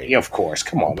 Yes. You're right. Yeah, of course.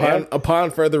 Come on, man.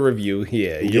 Upon further review,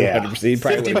 you're 100%. He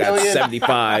probably would have got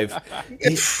 75.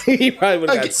 He probably would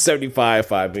have got 75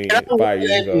 5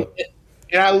 years ago.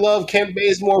 And I love Kent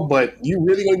Bazemore, but you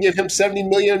really gonna give him $70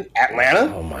 million,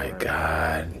 Atlanta? Oh my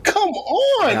God! Come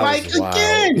on,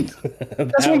 again.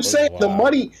 That's what I'm saying. The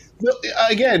money,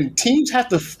 again, teams have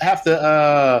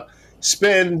to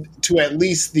spend to at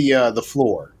least the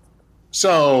floor.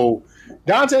 So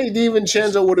Dante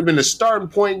DiVincenzo would have been the starting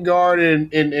point guard in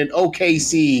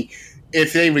OKC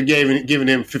if they would given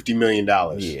him $50 million.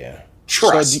 Yeah,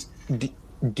 trust. So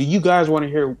do you guys want to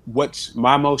hear what's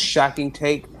my most shocking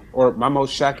take? Or my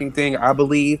most shocking thing, I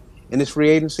believe, in this free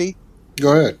agency?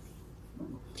 Go ahead.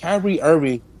 Kyrie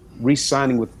Irving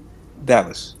re-signing with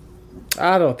Dallas.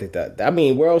 I don't think that. I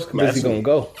mean, where else is he going to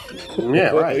go? Yeah,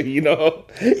 right. But if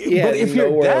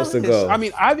you're Dallas, I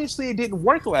mean, obviously it didn't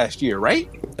work last year, right?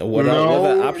 What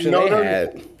other option they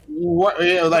had? What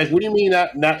do you mean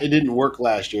that it didn't work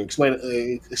last year?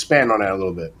 Expand on that a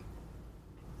little bit.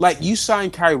 like you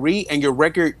sign Kyrie and your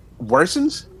record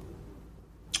worsens.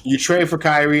 You trade for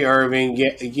Kyrie Irving,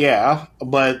 yeah,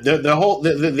 but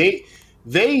they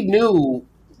knew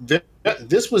that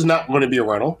this was not going to be a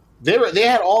rental. They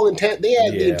had all intent. They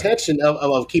had the intention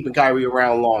of keeping Kyrie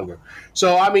around longer.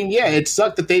 So I mean, yeah, it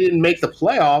sucked that they didn't make the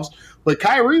playoffs. But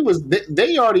Kyrie was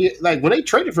they already like when they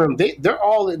traded for him. They're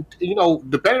all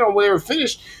depending on where they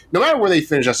finished. No matter where they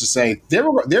finished, I should say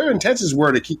their intentions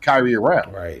were to keep Kyrie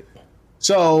around. Right.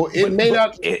 So it may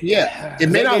not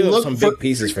look some big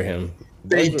pieces for him.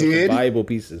 They did valuable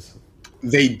pieces.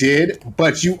 They did,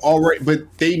 but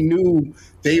they knew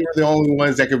they were the only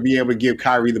ones that could be able to give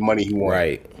Kyrie the money he wanted.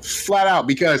 Right. Flat out.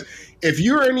 Because if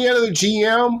you're any other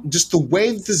GM, just the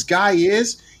way that this guy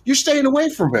is, you're staying away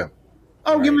from him.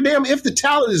 I don't give a damn if the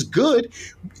talent is good.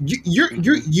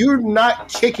 You're not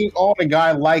kicking on a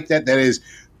guy like that is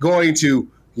going to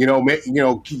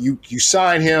you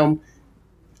sign him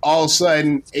all of a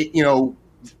sudden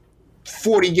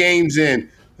 40 games in.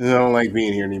 I don't like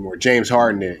being here anymore. James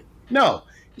Harden did it. No,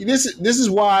 this is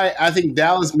why I think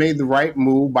Dallas made the right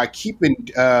move by keeping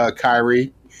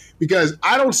Kyrie, because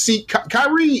I don't see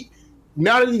Kyrie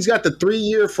now that he's got the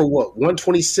 3-year for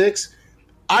 126.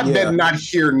 I bet not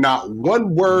hear not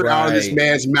one word out of this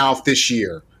man's mouth this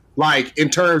year. Like in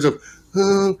terms of,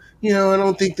 I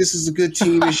don't think this is a good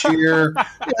team this year.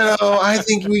 I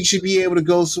think we should be able to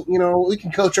go. We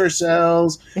can coach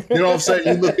ourselves. Then all of a sudden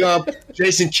you look up,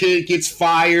 Jason Kidd gets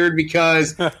fired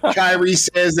because Kyrie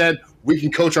says that we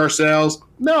can coach ourselves.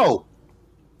 No,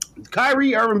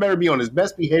 Kyrie Irving better be on his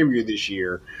best behavior this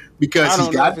year because I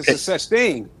don't know if it's a such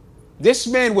thing. This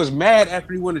man was mad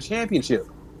after he won the championship.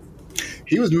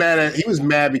 He was mad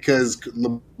because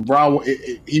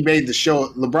LeBron made the show.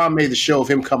 LeBron made the show of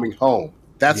him coming home.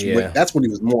 That's what he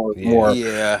was more.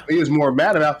 He was more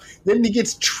mad about. Then he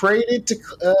gets traded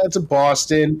to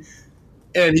Boston,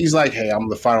 and he's like, "Hey, I'm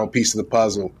the final piece of the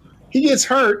puzzle." He gets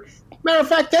hurt. Matter of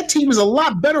fact, that team is a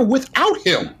lot better without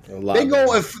him. They go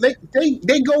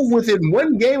within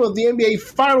one game of the NBA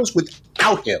Finals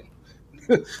without him.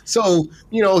 So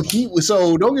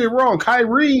don't get it wrong,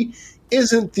 Kyrie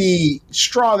wasn't the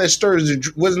straw that stirred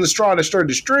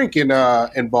the drink in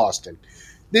Boston.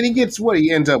 Then he gets what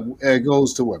he ends up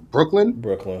goes to Brooklyn.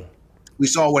 We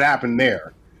saw what happened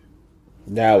there.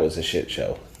 That was a shit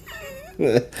show.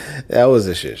 That was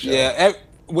a shit show. Yeah,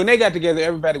 when they got together,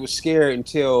 everybody was scared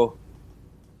until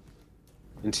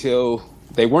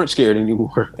they weren't scared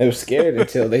anymore. They were scared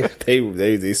until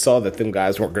they saw that them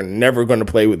guys weren't never going to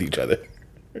play with each other.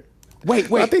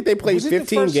 Wait! I think they played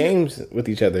 15 games with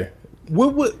each other.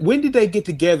 When did they get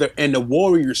together and the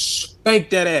Warriors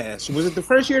spanked that ass? Was it the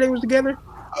first year they was together?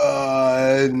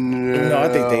 No, I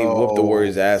think they whooped the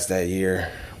Warriors' ass that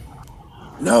year.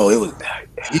 No, it was.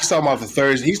 He's talking about the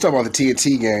Thursday. He's talking about the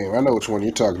TNT game. I know which one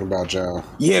you're talking about, John.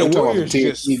 Yeah, the Warriors talking about the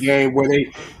TNT game where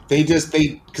they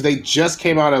just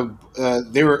came out of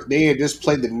they had just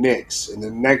played the Knicks, and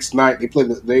the next night they played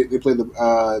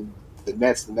the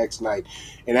Nets the next night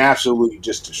and absolutely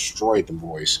just destroyed the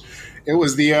boys. It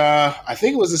was I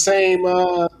think it was the same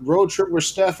road trip where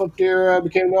Steph up there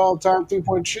became the all-time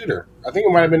 3-point shooter. I think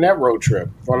it might have been that road trip,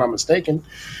 if I'm not mistaken.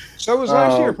 So it was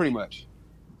last year, pretty much.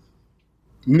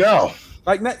 No,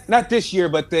 like not this year,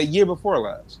 but the year before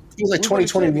last. It was like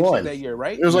 2021 that year,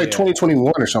 right? It was like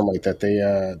 2021 or something like that.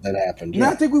 That happened. Yeah.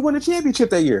 No, I think we won a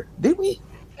championship that year, didn't we?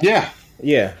 Yeah.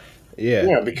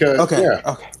 Because okay.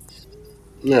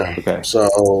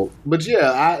 So, but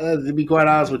to be quite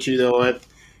honest with you, though,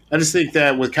 I just think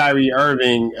that with Kyrie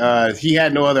Irving, he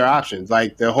had no other options.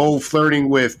 Like the whole flirting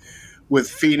with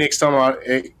Phoenix, talking about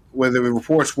where the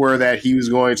reports were that he was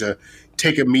going to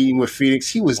take a meeting with Phoenix.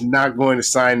 He was not going to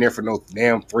sign there for no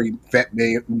damn vet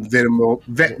minimum of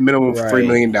 $3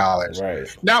 million.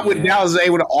 Right. Not when Dallas is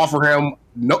able to offer him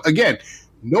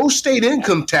no state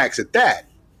income tax at that.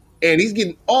 And he's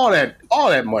getting all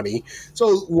that money.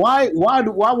 So why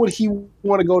would he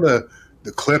want to go to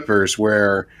the Clippers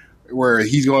where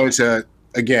he's going to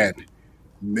again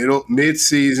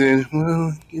mid-season?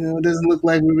 Well, it doesn't look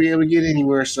like we'll be able to get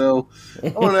anywhere. So I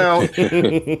don't know.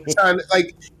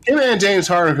 Like him and James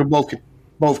Harden can both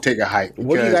take a hike.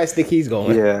 Where do you guys think he's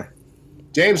going? Yeah,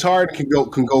 James Harden can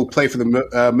go play for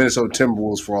the Minnesota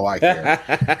Timberwolves for all I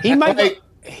care. He might.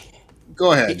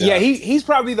 Go ahead. John. Yeah, he's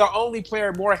probably the only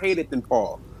player more hated than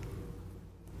Paul.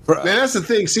 Man, that's the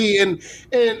thing. See, and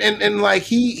like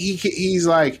he's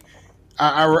like,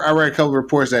 I read a couple of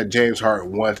reports that James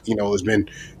Harden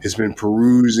has been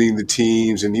perusing the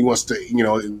teams, and he wants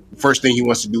to, first thing he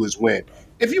wants to do is win.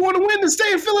 If you want to win, then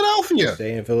stay in Philadelphia.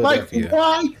 Like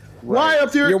why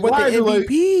up there? You're with the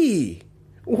MVP.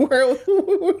 Where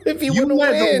if he You wouldn't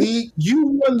led the win? league. You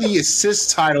won the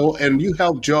assist title, and you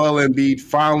helped Joel Embiid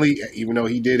finally. Even though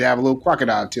he did have a little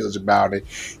crocodile tears about it,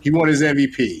 he won his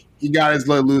MVP. He got his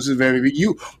elusive MVP.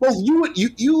 You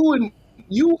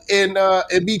and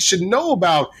Embiid should know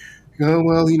about. Oh,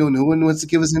 well, no one wants to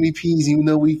give us MVPs, even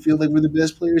though we feel like we're the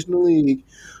best players in the league.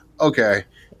 Okay,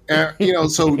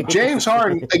 so James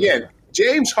Harden again.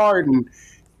 James Harden.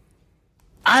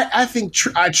 I think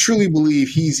I truly believe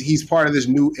he's part of this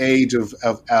new age of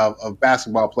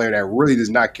basketball player that really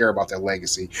does not care about their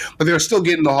legacy, but they're still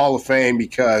getting the Hall of Fame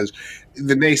because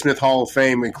the Naismith Hall of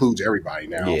Fame includes everybody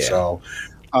now. Yeah. So,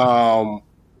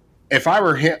 if I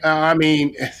were him, I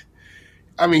mean,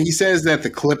 he says that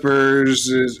the Clippers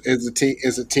is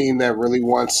a team that really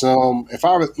wants him. If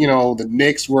I were, the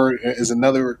Knicks is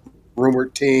another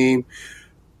rumored team.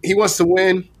 He wants to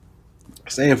win.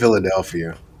 Stay in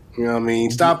Philadelphia. You know what I mean?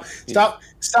 Stop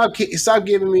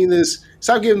giving me this.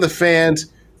 Stop giving the fans.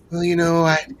 Well,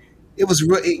 it was.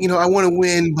 I want to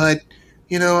win, but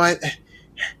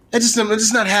I'm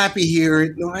just not happy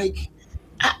here.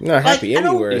 Not happy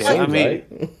anywhere.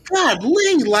 God,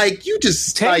 Lee, you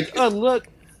just take a look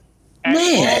at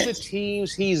all the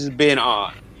teams he's been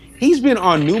on. He's been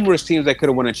on numerous teams that could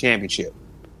have won a championship.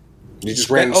 You just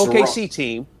ran into OKC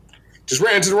team. Just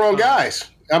ran into the wrong guys.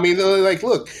 I mean,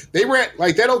 look, they ran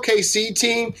that OKC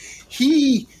team.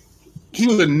 He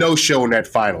was a no-show in that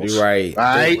finals, right?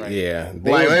 Yeah.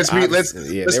 Let's keep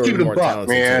it a buck,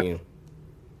 man. Team.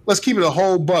 Let's keep it a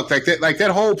whole buck, like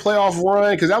that whole playoff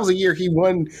run, because that was a year he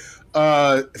won.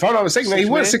 If I'm not mistaken, he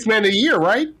won 6 Man of the Year,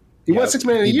 right? He won 6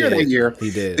 Man of the Year that year.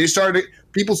 He did.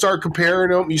 People started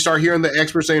comparing him. You start hearing the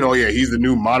experts saying, "Oh yeah, he's the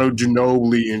new Manu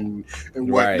Ginobili and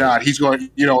whatnot. Right. He's going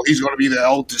to be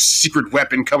the secret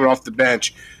weapon coming off the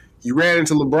bench." You ran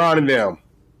into LeBron and them.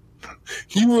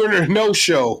 You were in a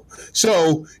no-show.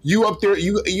 So you up there,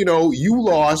 you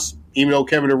lost, even though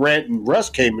Kevin Durant and Russ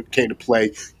came to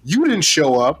play. You didn't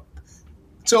show up.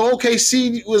 So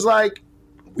OKC was like,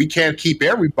 we can't keep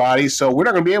everybody, so we're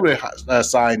not going to be able to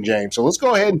sign James. So let's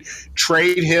go ahead and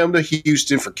trade him to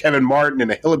Houston for Kevin Martin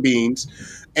and a hill of beans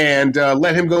and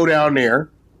let him go down there.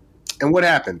 And what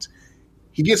happens?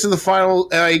 He gets to the final.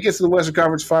 He gets to the Western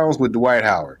Conference Finals with Dwight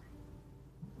Howard.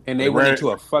 And they went into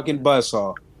a fucking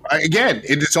buzzsaw. Again,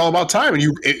 it's all about time. And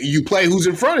you play who's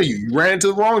in front of you. You ran into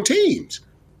the wrong teams.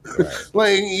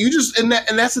 Right. And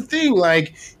that's the thing.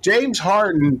 Like, James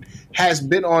Harden has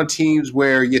been on teams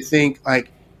where you think, like,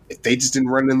 if they just didn't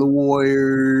run in the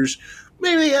Warriors,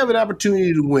 maybe they have an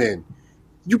opportunity to win.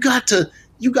 You got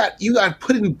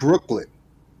put in Brooklyn.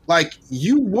 Like,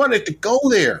 you wanted to go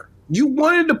there. You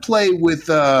wanted to play with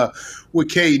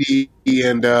KD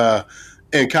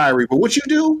and Kyrie, but what you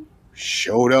do?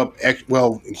 Showed up.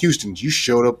 Well, in Houston, you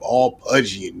showed up all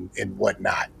pudgy and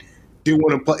whatnot. Didn't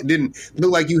want to play. Didn't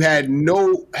look like you had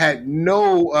no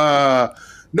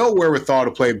wherewithal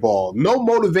to play ball. No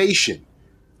motivation.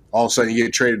 All of a sudden, you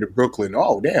get traded to Brooklyn.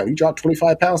 Oh, damn! You dropped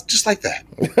 25 pounds just like that.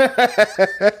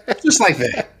 Just like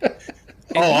that.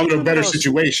 Oh, I'm in a better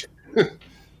situation. Do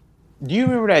you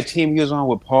remember that team he was on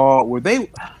with Paul? What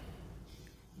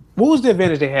was the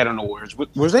advantage they had on the Warriors?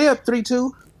 Was they up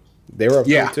 3-2? They were up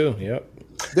 3-2. Yep.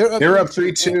 They're up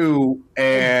 3-2,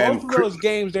 and both of those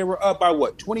games they were up by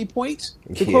 20 points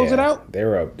to close it out. They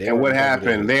were up. And what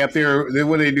happened? They up there.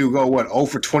 What did they do? Go 0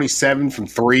 for 27 from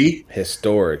 3.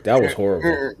 Historic. That was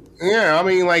horrible. Yeah, I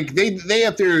mean, like they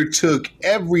up there took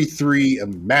every 3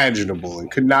 imaginable and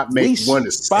could not make one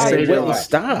to stop.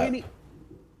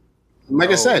 Like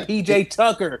I said, PJ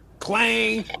Tucker,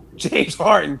 clang. James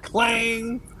Harden,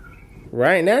 clang.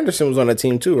 Ryan Anderson was on the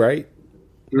team too, right?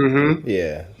 Mm-hmm.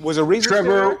 Yeah. Was Ariza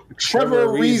Trevor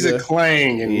Ariza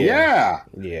clang, and yeah.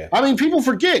 I mean, people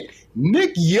forget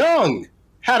Nick Young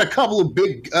had a couple of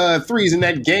big threes in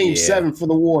that game 7 for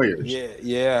the Warriors.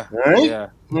 Yeah. Right? Yeah.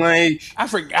 Like, I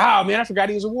forgot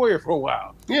he was a Warrior for a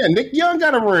while. Yeah, Nick Young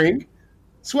got a ring.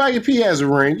 Swaggy P has a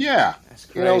ring. Yeah. That's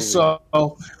crazy.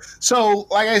 So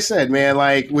like I said, man,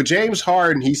 like with James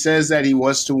Harden, he says that he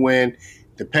wants to win.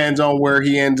 Depends on where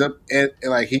he ends up at,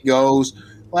 like he goes.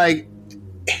 Like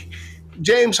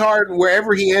James Harden,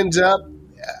 wherever he ends up,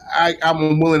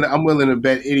 I'm willing to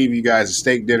bet any of you guys a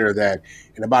steak dinner that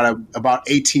in about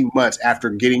 18 months after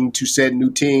getting to said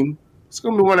new team, it's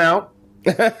going to win out.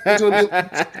 He's going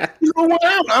to win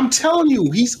out. I'm telling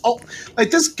you, he's like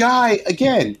this guy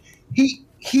again. He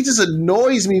just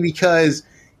annoys me because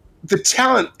the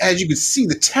talent, as you can see,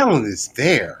 the talent is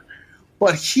there,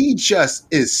 but he just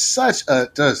is such a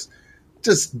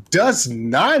just does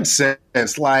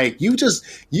nonsense. Like you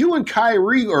and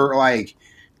Kyrie are like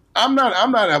I'm not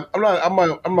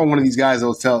one of these guys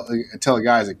that'll tell a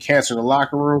guys a cancer in the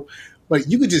locker room, but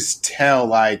you could just tell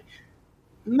like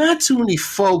not too many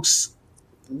folks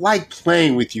like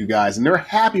playing with you guys, and they're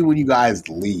happy when you guys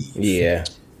leave. Yeah,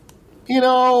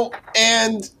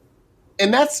 and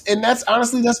that's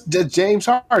honestly that's James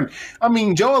Harden. I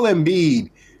mean, Joel Embiid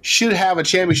should have a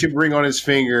championship ring on his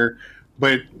finger,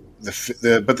 but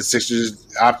the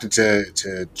Sixers opted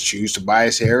to choose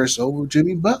Tobias Harris over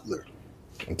Jimmy Butler.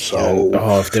 So,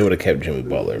 if they would have kept Jimmy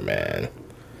Butler, man.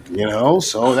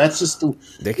 So that's just when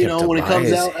it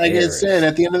comes out, like I said,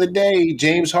 at the end of the day,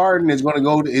 James Harden is going to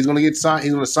go. He's going to get signed.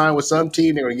 He's going to sign with some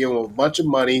team. They're going to give him a bunch of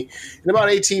money in about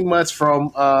 18 months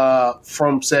from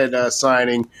said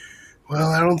signing. Well,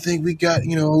 I don't think we got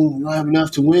we don't have enough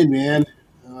to win, man.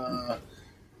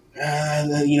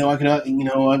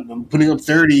 I'm putting up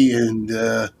 30, and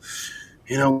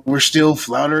we're still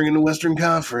floundering in the Western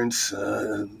Conference,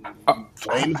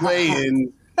 playing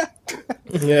play-in.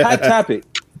 Hot topic.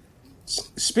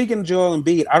 Speaking of Joel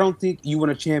Embiid, I don't think you win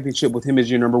a championship with him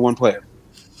as your number one player.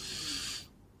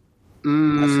 That's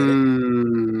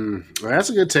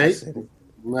a good take.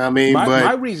 I mean,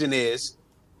 my reason is,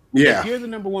 if you're the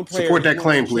number one player, support that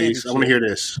claim, please. I want to hear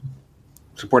this.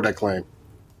 Support that claim.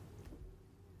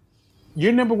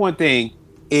 Your number one thing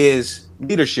is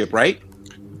leadership, right?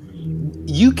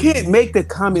 You can't make the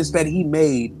comments that he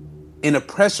made in a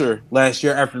presser last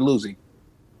year after losing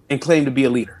and claim to be a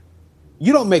leader.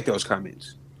 You don't make those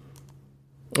comments.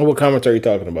 What comments are you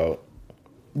talking about?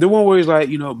 The one where he's like,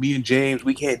 me and James,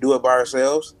 we can't do it by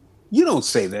ourselves. You don't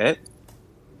say that.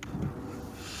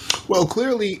 Well,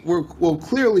 clearly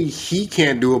he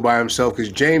can't do it by himself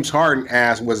because James Harden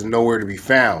ass was nowhere to be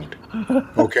found.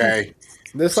 Okay.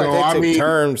 This they take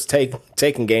turns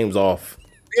taking games off.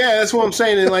 Yeah, that's what I'm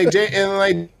saying. And like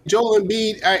Joel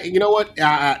Embiid, you know what?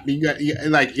 I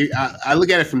look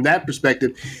at it from that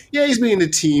perspective. Yeah, he's being a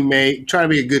teammate, trying to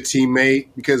be a good teammate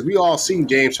because we all seen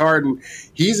James Harden.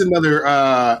 He's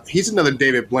another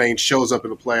David Blaine, shows up in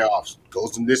the playoffs,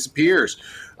 goes and disappears.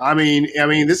 I mean,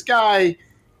 this guy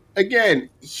again.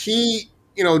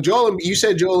 Joel. You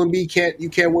said Joel Embiid you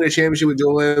can't win a championship with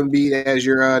Joel Embiid as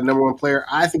your number one player.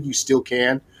 I think you still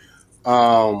can.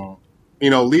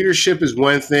 Leadership is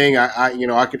one thing. I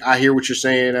hear what you're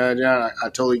saying, John. I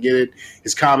totally get it.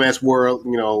 His comments were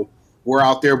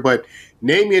out there, but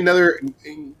name me another.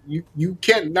 You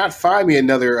can't not find me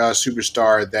another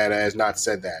superstar that has not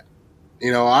said that.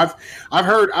 I've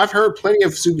heard plenty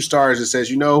of superstars that says,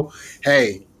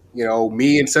 hey,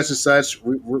 me and such,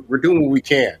 we're doing what we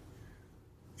can.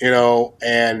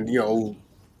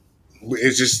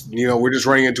 It's just we're just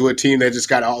running into a team that just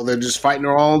they're just fighting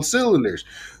their own cylinders.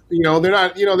 They're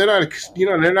not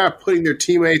putting their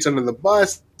teammates under the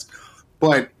bus,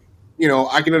 but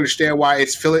I can understand why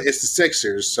it's the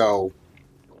Sixers. So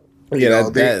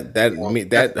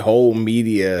that whole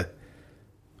media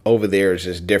over there is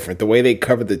just different. The way they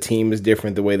cover the team is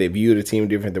different. The way they view the team is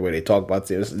different. The way they talk about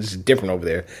the team is just different over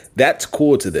there. That's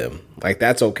cool to them. Like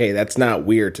that's okay. That's not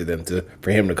weird to them for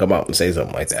him to come out and say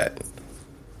something like that.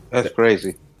 That's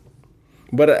crazy.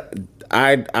 But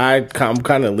I'm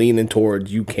kind of leaning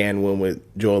towards you can win with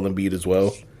Joel Embiid as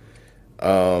well.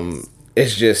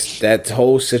 It's just that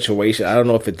whole situation. I don't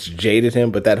know if it's jaded him,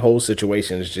 but that whole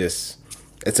situation is just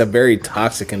it's a very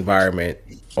toxic environment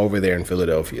over there in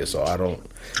Philadelphia. So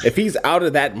if he's out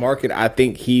of that market, I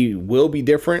think he will be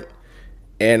different.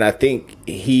 And I think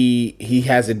he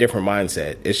has a different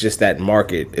mindset. It's just that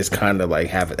market is kind of like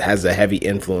has a heavy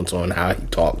influence on how he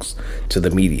talks to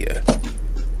the media.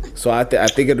 So I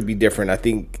think it'll be different. I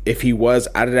think if he was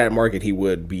out of that market, he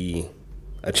would be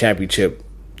a championship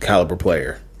caliber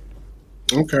player.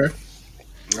 Okay.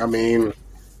 I mean,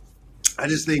 I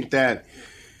just think that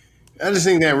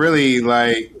really,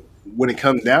 like, when it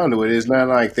comes down to it, it's not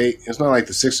like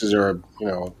the Sixers are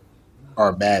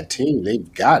a bad team.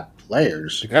 They've got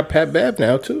players. They got Pat Bev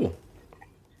now too.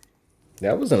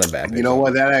 That wasn't a bad pick. You know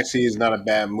what? That actually is not a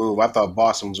bad move. I thought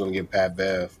Boston was going to get Pat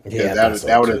Bev. Yeah,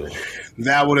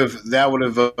 that would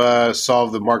have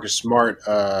solved the Marcus Smart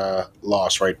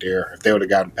loss right there if they would have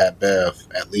gotten Pat Bev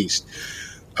at least.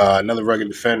 Another rugged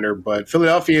defender, but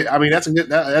Philadelphia. I mean,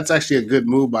 that's actually a good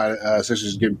move by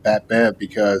Sixers getting Pat Bev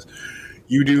because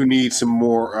you do need some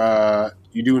more.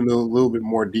 You do need a little bit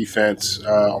more defense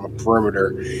on the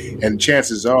perimeter, and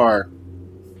chances are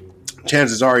you're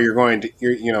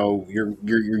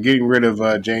getting rid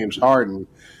of James Harden.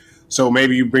 So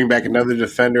maybe you bring back another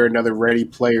defender, another ready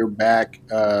player back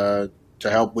to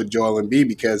help with Joel Embiid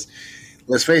because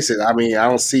let's face it. I mean, I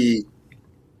don't see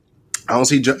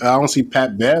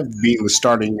Pat Bev being the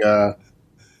starting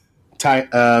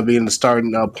being the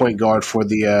starting point guard for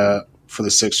the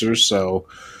Sixers. So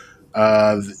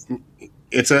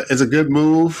it's a good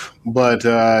move, but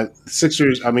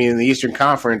Sixers. I mean, in the Eastern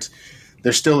Conference,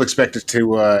 they're still expected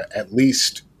to at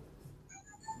least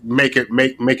make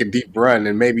a deep run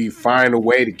and maybe find a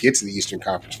way to get to the Eastern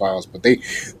Conference Finals. But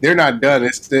they're not done.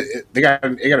 They got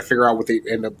to figure out what they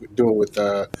end up doing with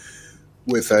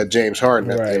James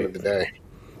Harden at the end of the day.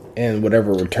 And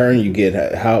whatever return you get,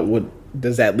 what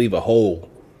does that leave a hole?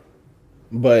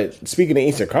 But speaking of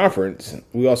Eastern Conference,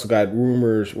 we also got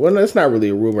rumors. Well, it's not really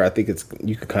a rumor. I think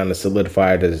you could kind of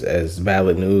solidify it as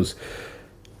valid news.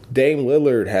 Dame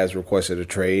Lillard has requested a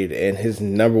trade, and his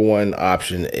number one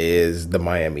option is the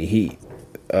Miami Heat.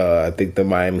 I think the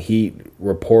Miami Heat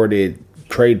reported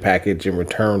trade package in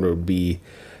return would be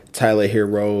Tyler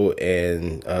Hero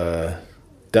and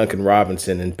Duncan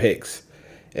Robinson and picks.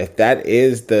 If that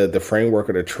is the framework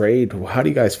of the trade, how do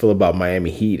you guys feel about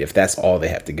Miami Heat if that's all they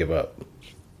have to give up?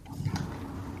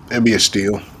 It'd be a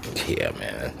steal. Yeah,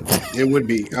 man. It would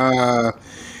be. I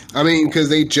mean, because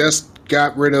they just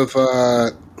got rid of.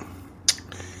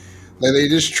 They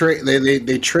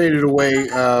traded away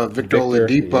Victor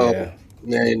Oladipo,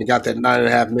 and they got that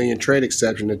 $9.5 million trade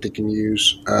exception that they can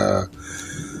use.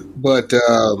 But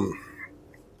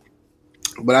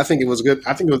I think it was good.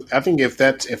 I think if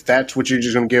that's what you're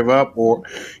just going to give up, or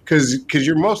because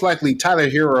you're most likely Tyler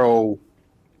Hero,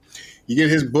 you get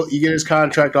his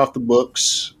contract off the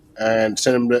books and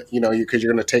send him to because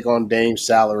you're going to take on Dame's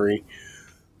salary.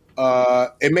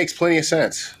 It makes plenty of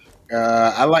sense.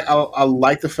 I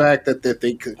like the fact that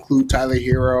they conclude Tyler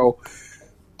Hero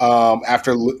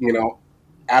after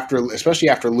especially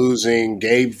after losing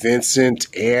Gabe Vincent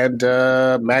and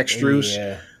Max Strus.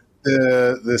 Yeah.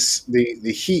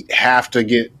 The Heat have to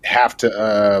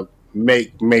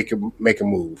make a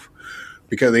move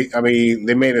because they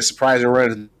made a surprising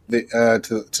run to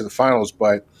the finals,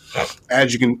 but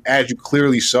as you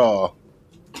clearly saw,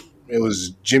 it was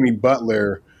Jimmy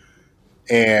Butler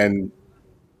and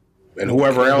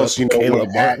whoever else who else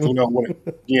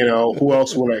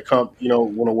want to come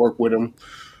want to work with him.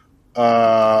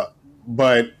 But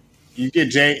you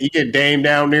get Dame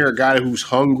down there, a guy who's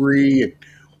hungry and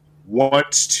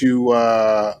wants to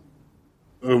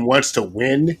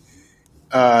win.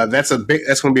 That's going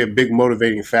to be a big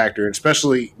motivating factor,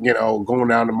 especially going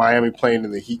down to Miami, playing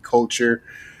in the Heat culture.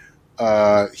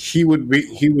 He would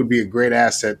be a great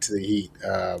asset to the Heat.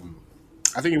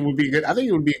 I think it would be good. I think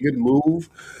it would be a good move,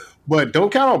 but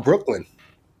don't count on Brooklyn.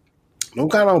 Don't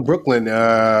count on Brooklyn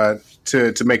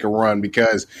to make a run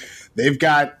because they've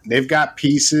got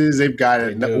pieces. They've got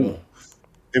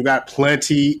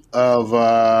plenty of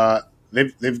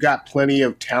they've got plenty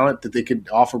of talent that they could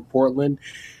offer Portland.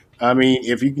 I mean,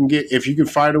 if you can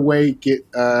find a way to get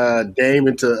Dame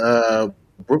into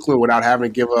Brooklyn without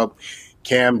having to give up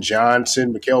Cam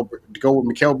Johnson, to go with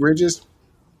Mikal Bridges,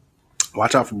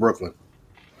 watch out for Brooklyn.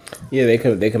 Yeah, they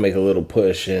can make a little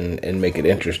push and make it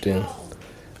interesting.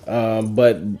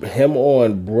 But him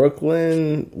on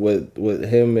Brooklyn with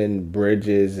him and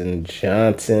Bridges and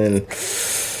Johnson,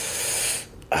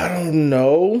 I don't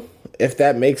know if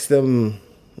that makes them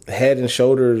head and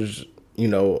shoulders,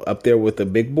 up there with the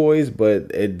big boys, but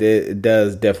it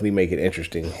does definitely make it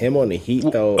interesting. Him on the Heat,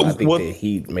 though, I think the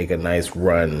Heat make a nice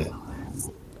run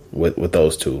with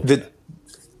those two.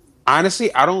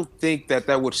 Honestly, I don't think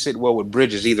that would sit well with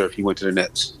Bridges either if he went to the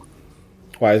Nets.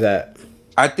 Why is that?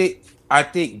 I think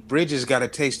Bridges got a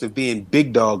taste of being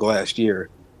big dog last year,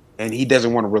 and he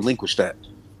doesn't want to relinquish that.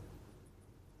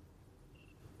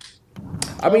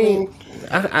 I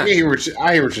hear what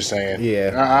you're saying.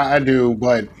 Yeah, I do,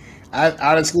 but I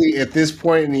honestly, at this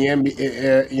point in the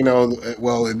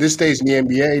NBA, at this stage in the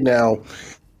NBA now,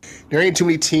 there ain't too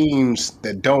many teams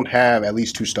that don't have at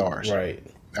least two stars. Right.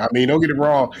 I mean, don't get it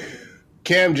wrong.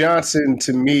 Cam Johnson,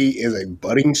 to me, is a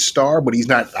budding star, but he's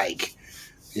not like,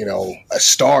 a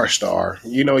star.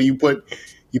 You put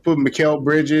Mikal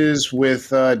Bridges with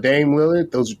Dame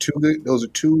Lillard. Those are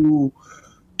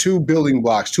two building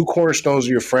blocks, two cornerstones of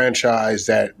your franchise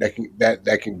that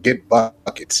can get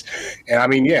buckets.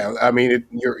 And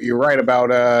you're right about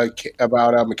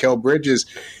Mikal Bridges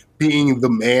being the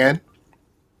man,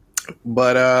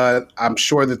 but I'm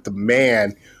sure that the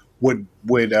man would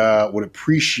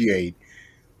appreciate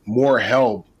more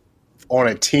help on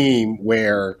a team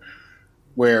where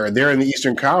they're in the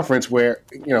Eastern Conference, where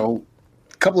a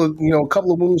couple of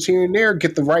moves here and there,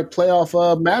 get the right playoff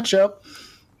matchup,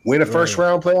 win a first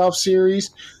round playoff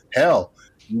series. Hell,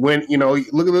 look at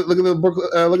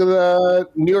the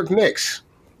New York Knicks.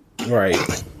 Right.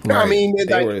 I mean,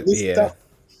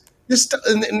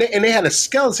 and they had a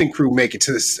skeleton crew make it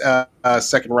to this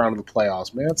second round of the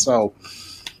playoffs, man. So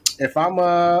if I'm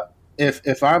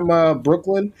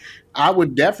Brooklyn, I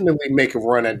would definitely make a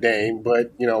run at Dame,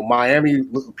 but Miami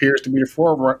appears to be the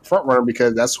front runner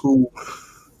because that's who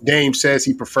Dame says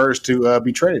he prefers to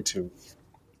be traded to.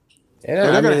 Yeah,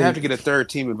 so they're going to have to get a third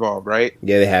team involved, right?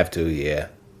 Yeah, they have to. Yeah,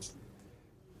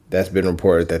 that's been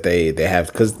reported that they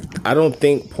have, because I don't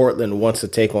think Portland wants to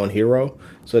take on Hero,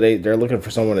 so they're looking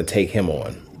for someone to take him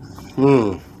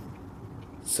on.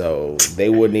 So they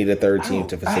would need a third team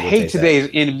to facilitate. I hate today's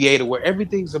NBA to where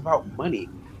everything's about money.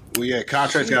 Well, yeah,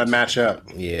 contracts got to match up.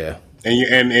 Yeah,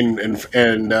 and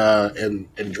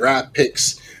draft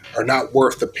picks are not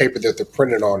worth the paper that they're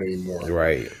printed on anymore.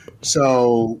 Right.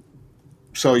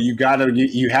 So you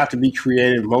have to be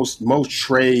creative. Most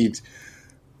trades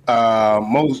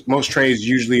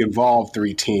usually involve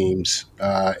three teams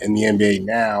in the NBA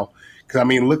now. Because I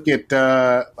mean, look at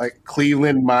like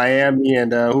Cleveland, Miami,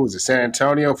 and who was it? San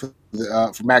Antonio for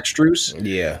Max Strus.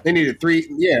 Yeah, they needed three.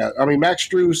 Yeah, I mean Max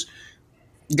Strus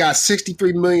got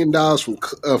 $63 million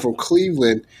from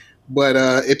Cleveland, but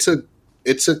it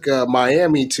took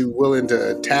Miami to willing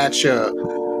to attach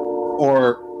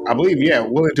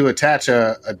willing to attach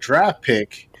a draft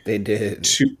pick. They did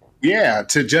to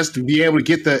just to be able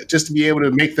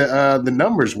to make the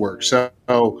numbers work. So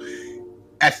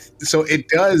it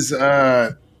does.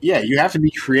 You have to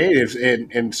be creative,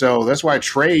 and so that's why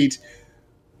trades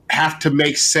have to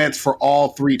make sense for all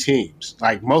three teams.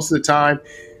 Like most of the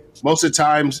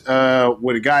times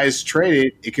when a guy is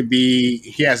traded, it could be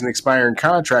he has an expiring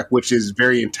contract, which is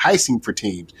very enticing for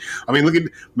teams. I mean,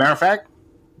 matter of fact,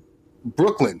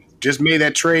 Brooklyn just made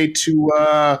that trade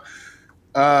to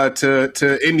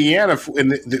Indiana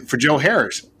for Joe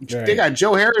Harris. Right. They got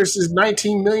Joe Harris's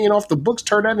 $19 million off the books.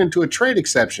 Turn that into a trade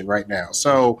exception right now.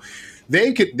 So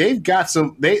they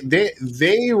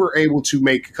were able to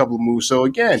make a couple of moves. So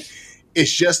again,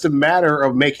 it's just a matter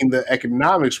of making the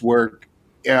economics work.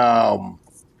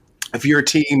 If you're a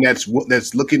team that's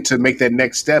looking to make that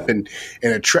next step and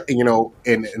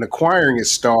acquiring a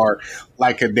star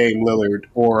like a Dame Lillard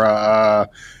or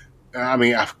and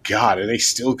they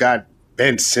still got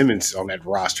Ben Simmons on that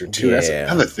roster too. Yeah. That's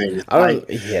another thing.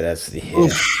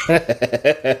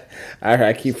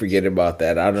 I keep forgetting about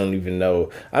that. I don't even know.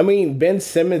 I mean, Ben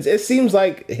Simmons, it seems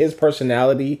like his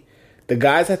personality, the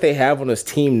guys that they have on his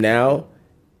team now,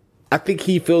 I think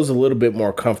he feels a little bit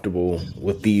more comfortable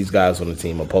with these guys on the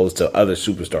team opposed to other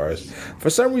superstars. For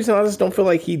some reason, I just don't feel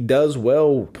like he does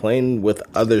well playing with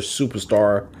other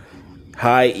superstar,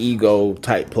 high ego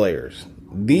type players.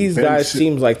 These guys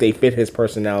seems like they fit his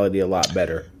personality a lot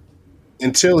better.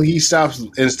 Until he stops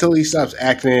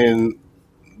acting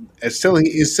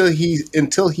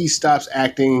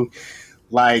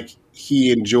like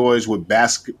he enjoys what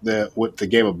the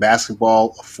game of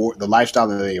basketball the lifestyle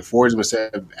that they affords him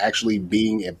instead of actually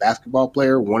being a basketball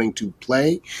player wanting to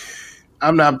play.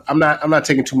 I'm not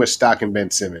taking too much stock in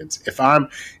Ben Simmons. If I'm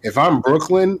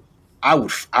Brooklyn, I'm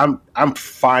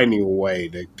finding a way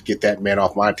to get that man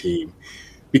off my team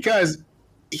because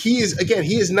he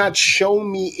has not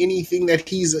shown me anything that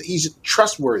he's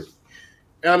trustworthy.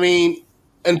 I mean,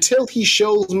 until he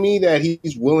shows me that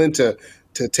he's willing to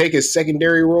take a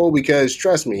secondary role, because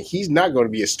trust me, he's not going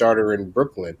to be a starter in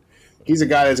Brooklyn. He's a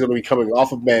guy that's going to be coming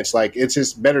off a bench. Like, it's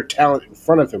just better talent in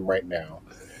front of him right now.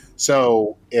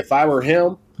 So if I were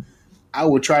him, I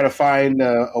would try to find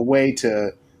a way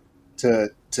to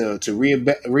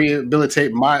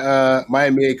rehabilitate my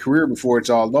NBA career before it's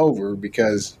all over,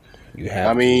 because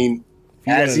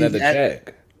another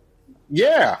check.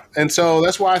 Yeah, and so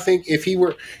that's why I think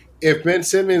if Ben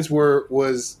Simmons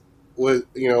would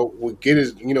get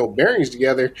his bearings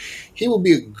together, he would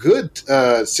be a good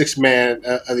sixth man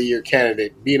of the year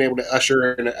candidate, being able to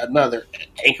usher in another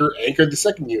anchor the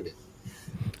second unit.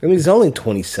 I mean, he's only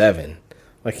 27.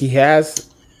 Like, he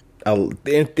has,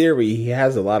 in theory, he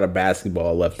has a lot of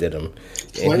basketball left in him.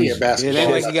 Plenty of basketball. It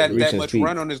ain't like he got that much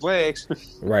run on his legs.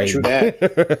 Right. True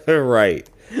that. Right.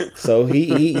 So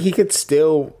he could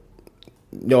still,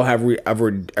 have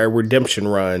a redemption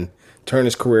run, turn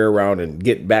his career around, and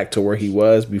get back to where he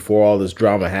was before all this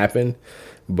drama happened.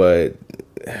 But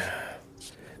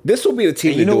this will be the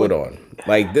team to do it on.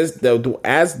 Like this,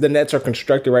 as the Nets are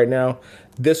constructed right now,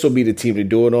 this will be the team to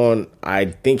do it on. I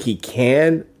think he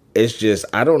can. It's just,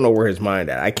 I don't know where his mind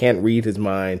at. I can't read his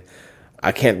mind.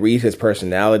 I can't read his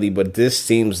personality, but this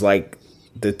seems like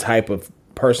the type of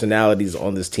personalities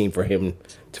on this team for him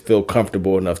to feel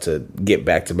comfortable enough to get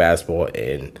back to basketball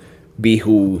and be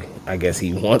who I guess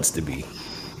he wants to be.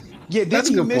 Yeah, did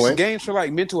he miss games for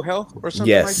like mental health or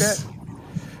something like that?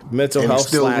 Mental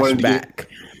health / back.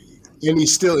 And he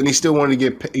still want to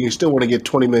get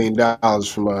 $20 million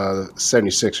from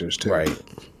 76ers too. Right.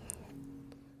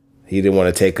 He didn't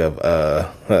want to take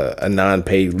a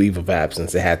non-paid leave of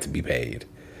absence. It had to be paid,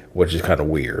 which is kind of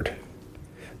weird.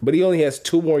 But he only has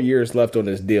 2 more years left on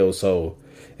this deal, so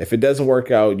if it doesn't work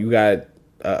out, you got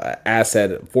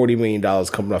asset $40 million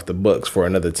coming off the books for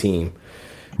another team.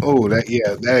 Oh,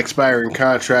 that expiring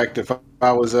contract. If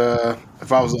I was the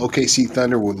OKC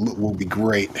Thunder, would be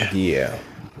great. Yeah,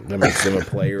 that makes them a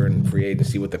player in free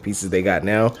agency with the pieces they got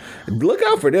now. Look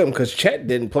out for them because Chet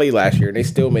didn't play last year and they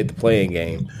still made the playing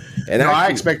game. And I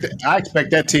expect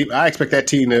that team. I expect that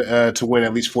team to win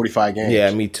at least 45 games.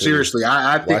 Yeah, me too. Seriously,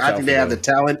 I think they have the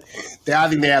talent. I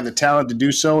think they have the talent to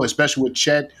do so, especially with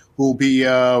Chet, who will be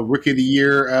Rookie of the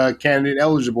Year candidate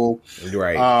eligible.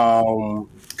 Right.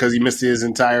 Because he missed his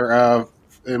entire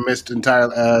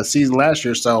season last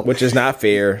year. So, which is not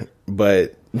fair,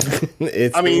 but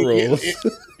it's the rules.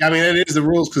 It is the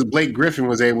rules because Blake Griffin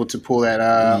was able to pull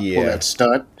that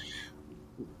stunt.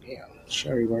 Yeah,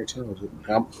 Sherry Martell.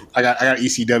 I got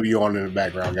ECW on in the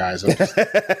background, guys.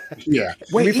 Yeah.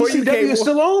 Wait, before ECW is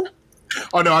still on?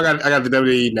 Oh no, I got the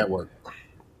WWE Network.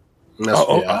 Tell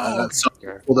them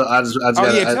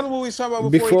what we talking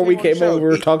about before we came over. We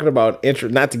were talking about intro,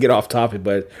 not to get off topic,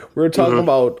 but we were talking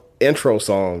about intro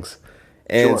songs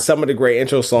and some of the great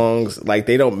intro songs. Like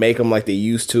they don't make them like they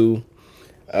used to.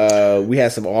 We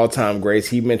had some all time greats.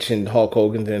 He mentioned Hulk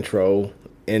Hogan's intro,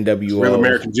 NWO, Real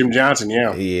American Jim Johnson.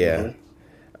 Yeah.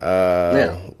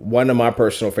 One of my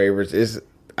personal favorites is,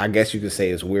 I guess you could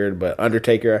say it's weird, but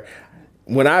Undertaker.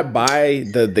 When I buy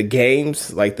the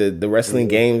games, like the wrestling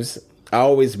games, I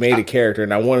always made a character,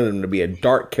 and I wanted them to be a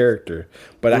dark character,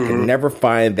 but I could never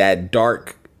find that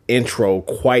dark intro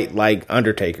quite like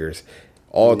Undertaker's.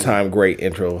 All-time great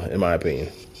intro, in my opinion.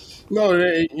 No,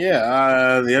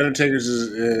 the Undertaker's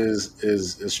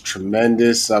is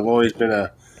tremendous. I've always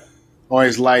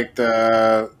liked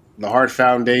the Hart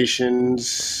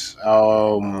Foundations.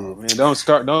 Man,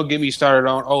 don't get me started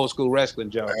on old school wrestling,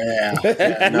 Joe.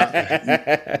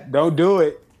 Don't do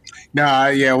it. Nah,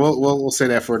 yeah, we'll say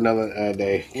that for another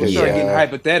day. We'll start getting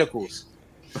hypotheticals.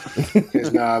 We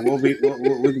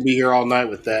can be here all night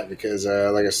with that because,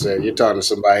 like I said, you're talking to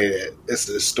somebody that's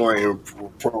the historian of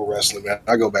pro wrestling. Man.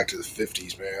 I go back to the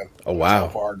 50s, man. Oh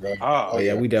wow! Oh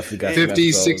yeah, we definitely got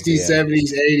 50s, 60s,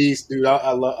 70s, 80s, dude.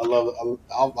 I love it.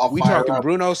 I'll we talking up.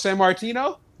 Bruno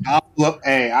Sammartino?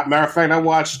 Matter of fact, I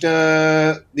watched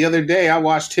the other day. I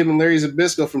watched him and Larry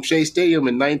Zbyszko from Shea Stadium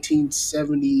in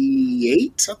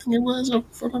 1978. I think it was.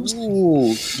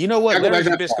 Ooh, you know what? Larry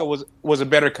Zbyszko was a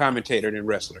better commentator than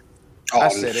wrestler. I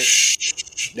said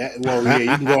it. You can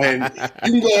go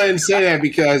ahead and say that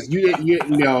because Larry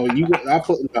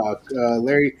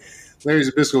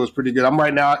Zbyszko was pretty good. I'm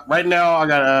right now. I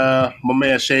got my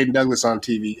man Shane Douglas on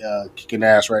TV kicking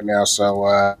ass right now.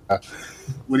 So.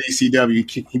 With ECW,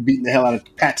 he beating the hell out of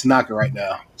Pat Tanaka right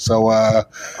now. So,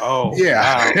 yeah. Wow.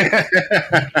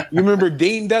 You remember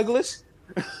Dean Douglas?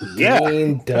 Yeah.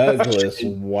 Dean Douglas.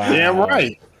 Wow. Damn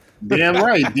right.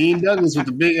 Dean Douglas with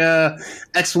the big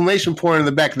exclamation point in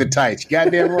the back of the tights.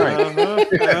 Goddamn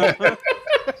right.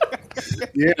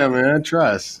 Yeah, man.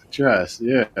 Trust.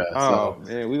 Yeah. Oh,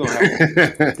 man. We're going to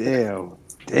have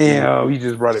Damn. You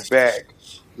just brought it back.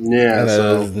 Yeah,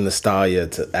 so nostalgia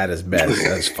at its best,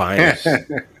 at its finest.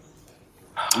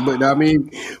 But I mean,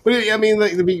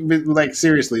 like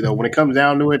seriously though, when it comes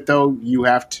down to it, though, you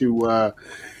have to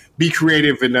be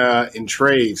creative in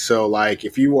trade. So, like,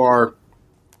 if you are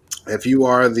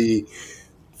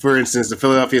for instance, the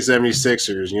Philadelphia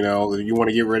 76ers, you want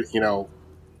to get rid,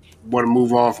 want to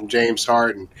move on from James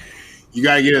Harden. You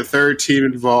got to get a third team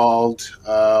involved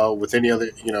with any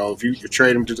other, if you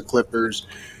trade them to the Clippers.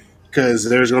 Because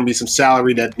there's going to be some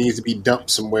salary that needs to be dumped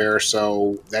somewhere.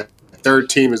 So that third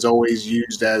team is always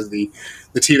used as the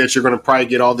team that you're going to probably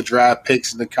get all the draft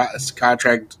picks and the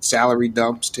contract salary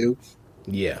dumps too.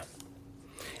 Yeah.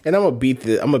 And I'm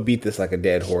gonna beat this like a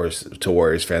dead horse to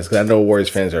Warriors fans because I know Warriors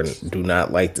fans do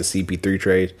not like the CP3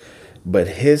 trade, but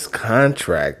his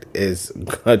contract is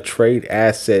a trade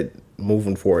asset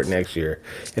moving forward next year.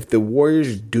 If the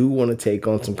Warriors do want to take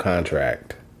on some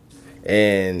contract.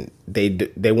 And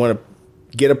they want to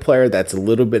get a player that's a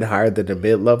little bit higher than the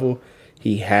mid-level,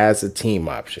 he has a team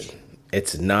option.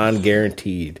 It's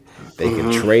non-guaranteed. They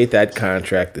can trade that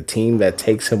contract. The team that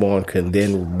takes him on can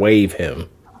then waive him.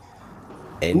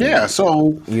 And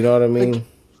so you know what I mean?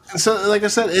 Like I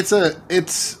said,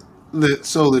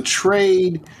 the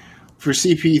trade for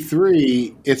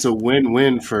CP3, it's a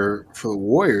win-win for the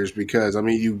Warriors because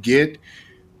you get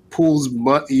Poole's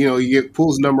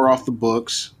number off the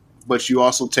books. But you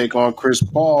also take on Chris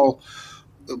Paul,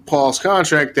 Paul's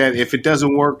contract that if it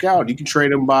doesn't work out, you can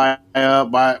trade him by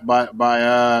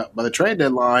the trade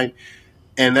deadline,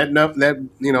 and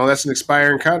that's an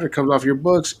expiring contract comes off your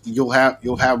books. You'll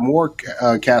have more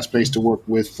cap space to work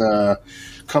with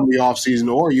come the off season,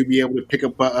 or you'll be able to pick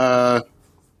up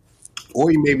or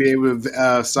you may be able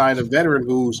to sign a veteran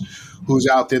who's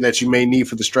out there that you may need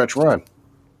for the stretch run.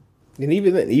 And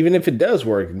even if it does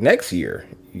work next year,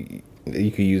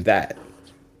 you can use that.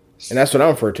 And that's what I'm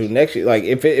referring to next year. Like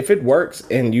if it works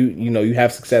and you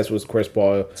have success with Chris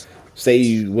Paul, say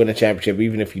you win a championship,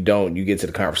 even if you don't, you get to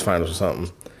the conference finals or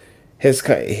something.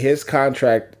 His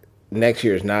contract next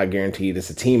year is not guaranteed. It's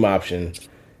a team option.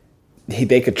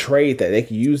 They could trade that. They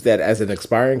could use that as an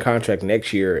expiring contract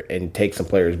next year and take some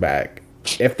players back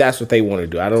if that's what they want to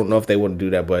do. I don't know if they want to do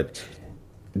that, but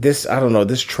I don't know.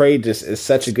 This trade just is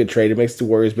such a good trade. It makes the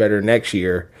Warriors better next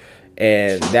year.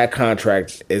 And that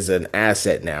contract is an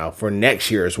asset now for next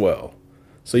year as well.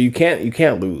 So you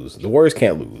can't lose. The Warriors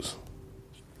can't lose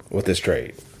with this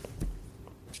trade.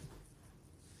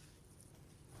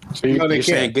 So you're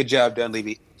saying good job,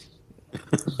 Dunleavy.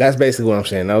 That's basically what I'm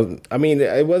saying.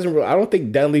 It wasn't real. I don't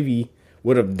think Dunleavy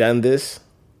would have done this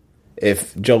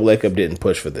if Joe Lacob didn't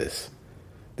push for this.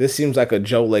 This seems like a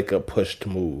Joe Lacob pushed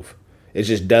move. It's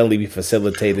just Dunleavy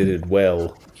facilitated it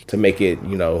well to make it,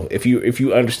 if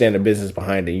you understand the business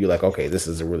behind it, you're like, okay, this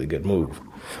is a really good move.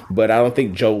 But I don't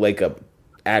think Joe Lacob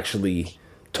actually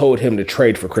told him to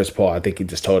trade for Chris Paul. I think he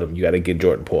just told him you got to get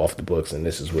Jordan Poole off the books, and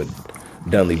this is what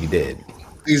Dunleavy did.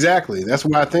 Exactly. That's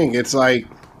what I think. It's like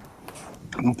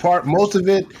most of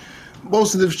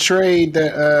the trade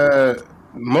that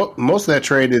most of that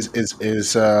trade is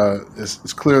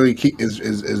clearly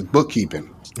is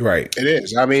bookkeeping. Right. It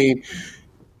is. I mean,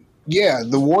 yeah,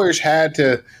 the Warriors had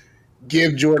to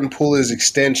give Jordan Poole his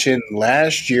extension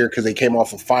last year because they came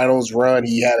off a finals run.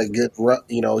 He had a good run.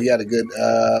 He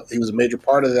was a major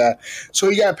part of that. So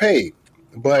he got paid.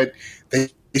 But they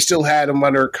still had him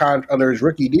under his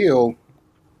rookie deal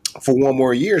for one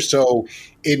more year. So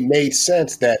it made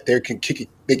sense that they can kick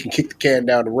the can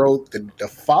down the road the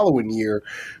following year,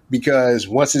 because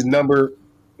once his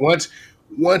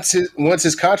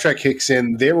contract kicks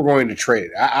in, they were going to trade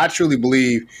it. I truly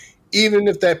believe, even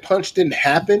if that punch didn't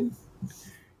happen,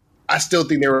 I still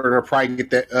think they were going to probably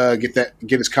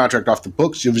get his contract off the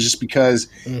books. It was just because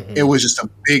it was just a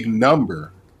big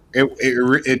number.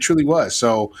 It truly was.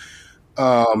 So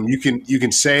you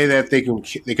can say that they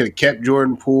could have kept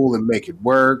Jordan Poole and make it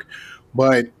work,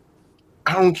 but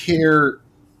I don't care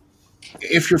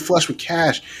if you're flush with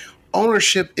cash.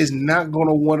 Ownership is not going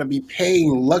to want to be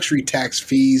paying luxury tax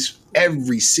fees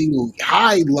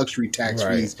high luxury tax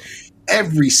fees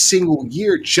every single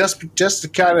year just to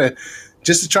try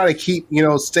to keep,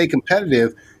 stay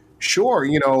competitive. Sure,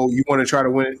 you want to try to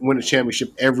win a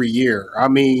championship every year. I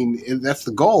mean, that's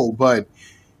the goal, but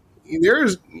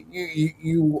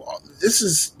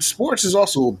sports is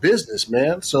also a business,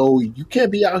 man. So you can't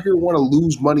be out here want to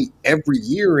lose money every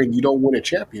year and you don't win a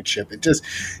championship. It just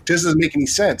doesn't make any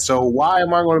sense. So why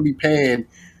am I going to be paying,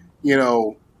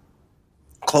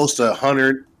 close to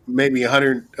 100, maybe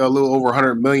 100, a little over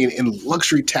 100 million in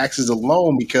luxury taxes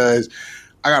alone because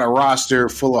I got a roster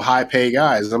full of high paid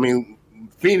guys? I mean,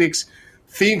 Phoenix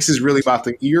is really about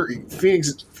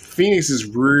Phoenix is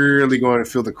really going to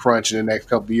feel the crunch in the next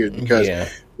couple of years because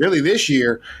really this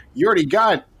year you already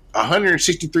got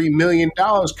 $163 million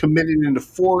committed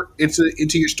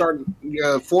into your starting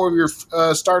 4 of your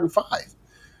starting 5.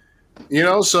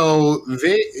 So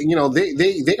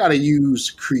they got to use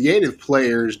creative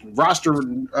players, roster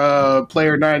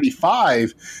player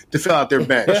 95 to fill out their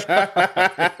bench.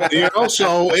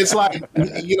 So it's like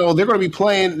they're going to be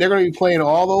playing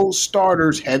all those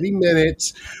starters heavy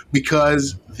minutes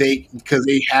because they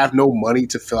have no money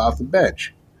to fill out the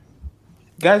bench.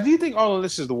 Guys, do you think all of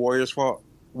this is the Warriors' fault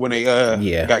when they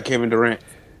got Kevin Durant?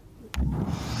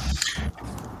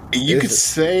 You could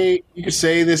say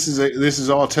this is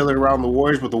all tailored around the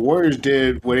Warriors, but the Warriors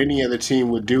did what any other team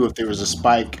would do if there was a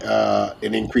spike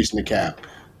in increasing the cap.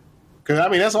 Because I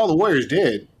mean, that's all the Warriors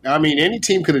did. I mean, any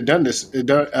team could have done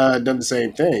the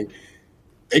same thing.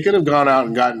 They could have gone out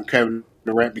and gotten Kevin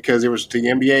Durant because the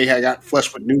NBA had got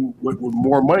flushed with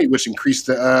more money, which increased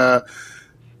the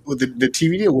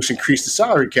TV deal, which increased the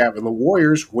salary cap, and the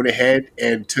Warriors went ahead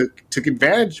and took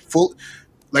advantage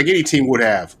like any team would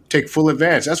have, take full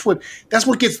advantage. That's what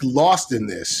gets lost in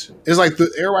this. It's like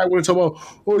everybody want to talk about,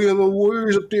 the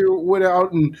Warriors up there went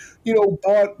out and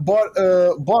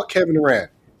bought Kevin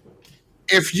Durant.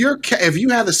 If you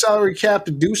had the salary cap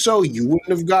to do so, you wouldn't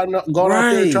have gone out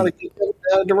there and tried to get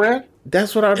Kevin Durant.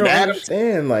 That's what I don't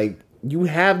understand. Like, You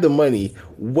have the money.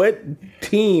 What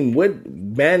team, what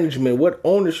management, what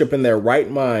ownership in their right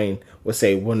mind would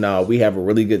say, well, no, we have a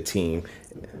really good team.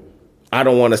 I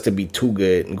don't want us to be too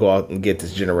good and go out and get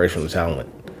this generational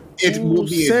talent. It will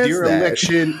be a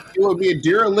dereliction. It will be a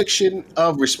dereliction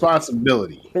of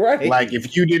responsibility. Right. Like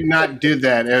if you did not do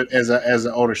that as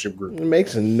an ownership group. It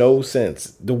makes no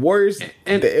sense. The Warriors,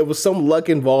 it was some luck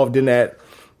involved in that,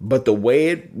 but the way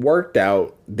it worked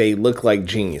out, they look like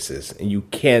geniuses, and you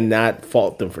cannot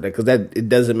fault them for that because it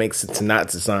doesn't make sense not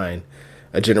to sign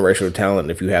a generational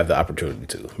talent if you have the opportunity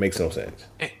to. It makes no sense.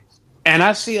 And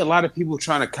I see a lot of people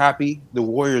trying to copy the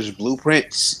Warriors'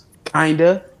 blueprints,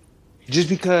 kinda, just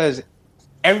because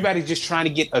everybody's just trying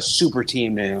to get a super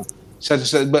team now. Such and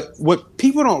such. But what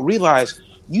people don't realize,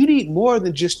 you need more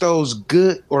than just those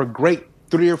good or great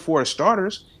 3 or 4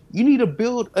 starters. You need to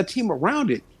build a team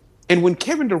around it. And when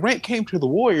Kevin Durant came to the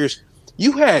Warriors,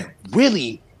 you had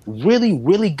really, really,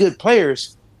 really good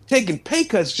players taking pay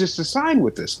cuts just to sign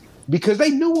with us because they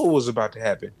knew what was about to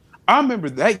happen. I remember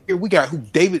that year we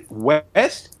got David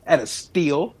West at a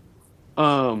steal.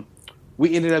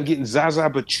 We ended up getting Zaza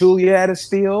Pachulia at a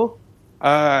steal.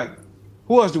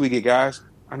 Who else do we get, guys?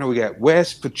 I know we got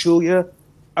West, Pachulia.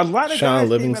 A lot of Sean guys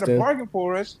Livingston came at a bargain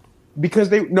for us because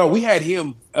we had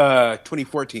him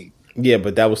 2014. Yeah,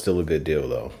 but that was still a good deal,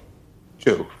 though.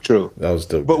 True. That was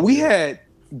still. But we had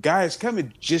guys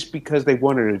coming just because they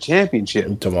wanted a championship.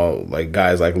 I'm talking about like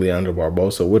guys like Leandro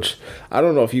Barbosa, which I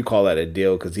don't know if you call that a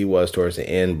deal because he was towards the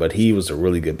end, but he was a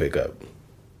really good pickup.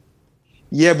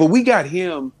 Yeah, but we got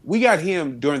him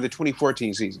during the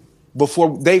 2014 season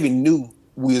before they even knew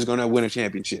we was going to win a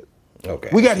championship. Okay.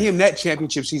 We got him that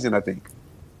championship season, I think.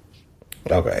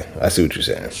 Okay, I see what you're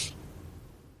saying.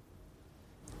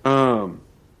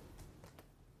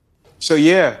 So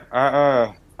yeah,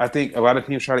 I think a lot of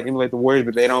teams try to emulate the Warriors,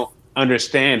 but they don't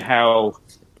understand how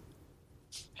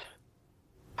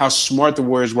smart the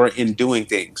Warriors were in doing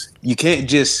things. You can't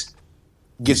just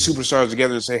get superstars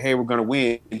together and say, "Hey, we're going to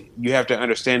win." You have to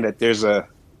understand that there's a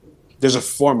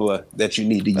formula that you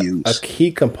need to use. A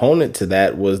key component to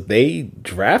that was they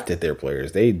drafted their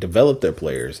players. They developed their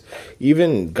players.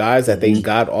 Even guys that they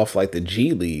got off like the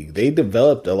G League, they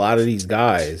developed a lot of these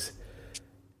guys.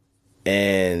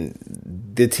 And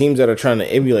the teams that are trying to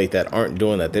emulate that aren't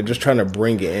doing that. They're just trying to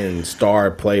bring in star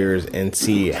players and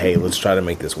see, hey, let's try to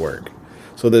make this work.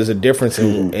 So there's a difference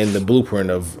in the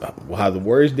blueprint of how the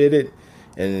Warriors did it.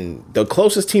 And the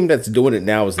closest team that's doing it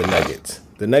now is the Nuggets.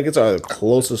 The Nuggets are the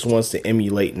closest ones to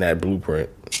emulating that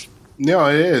blueprint. No,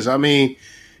 it is. I mean,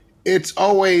 it's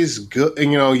always good.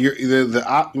 You know, the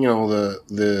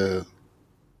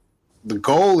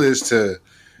goal is to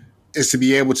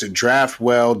be able to draft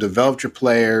well, develop your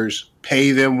players,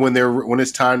 pay them when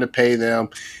it's time to pay them,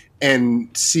 and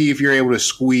see if you're able to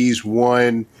squeeze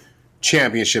one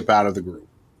championship out of the group.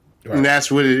 Right. And that's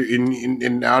what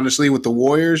and honestly, with the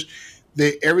Warriors,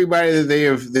 everybody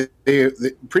that they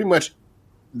pretty much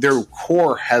their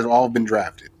core has all been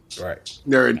drafted. Right.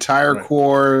 Their entire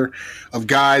core of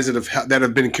guys that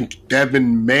have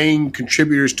been main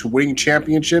contributors to winning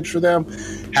championships for them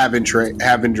have been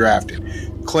drafted.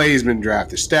 Clay's been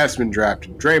drafted. Steph's been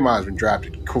drafted. Draymond's been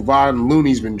drafted. Kevon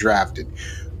Looney's been drafted.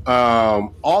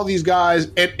 All these guys,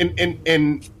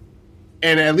 and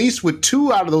at least with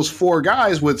 2 out of those 4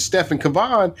 guys, with Steph and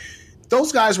Kevon,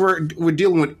 those guys were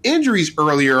dealing with injuries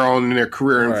earlier on in their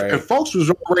career, and folks was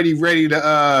already ready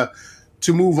to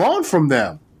move on from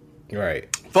them.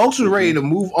 Right. Folks was ready to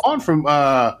move on from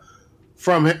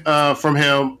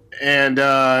him,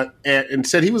 and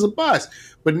said he was a bust.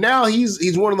 But now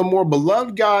he's one of the more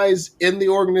beloved guys in the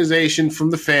organization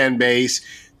from the fan base.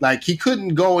 Like, he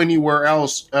couldn't go anywhere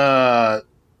else.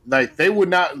 Like, they would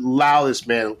not allow this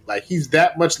man. Like, he's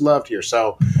that much loved here.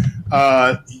 So,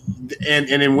 and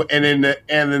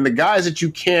then the guys that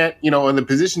you can't, in the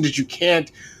positions that you can't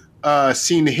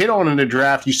seem to hit on in the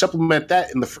draft, you supplement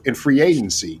that in free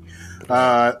agency.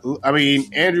 I mean,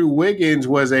 Andrew Wiggins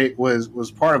was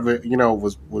part of it.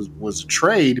 Was a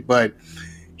trade, but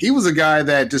he was a guy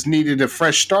that just needed a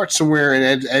fresh start somewhere.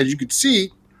 And as you could see,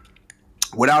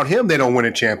 without him, they don't win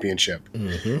a championship.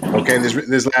 Mm-hmm. Okay,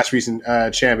 this last recent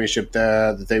championship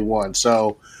that they won.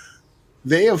 So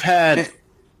the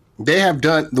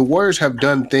Warriors have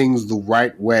done things the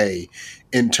right way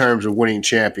in terms of winning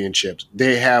championships.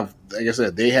 They have, like I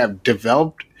said, they have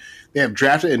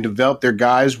drafted and developed their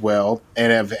guys well,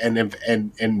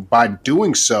 and by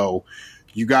doing so,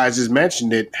 you guys just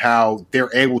mentioned it, how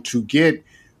they're able to get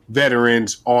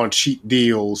veterans on cheap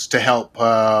deals to help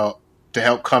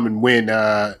come and win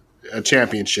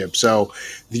championship. So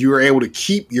you were able to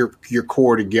keep your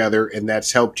core together, and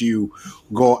that's helped you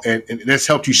go and that's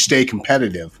helped you stay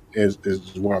competitive. Is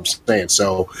what I'm saying.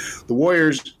 So the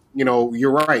Warriors,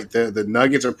 you're right. The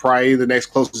Nuggets are probably the next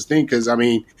closest thing because I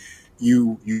mean,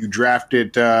 you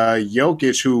drafted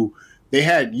Jokic, who they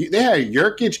had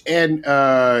Jokic and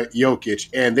Jokic,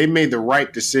 and they made the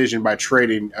right decision by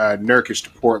trading Nurkic to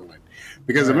Portland.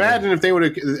 Because imagine if they would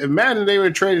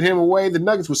have traded him away, the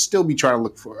Nuggets would still be trying to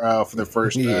look for their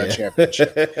first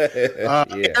championship.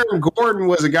 Aaron Gordon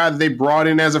was a guy that they brought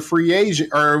in as a free agent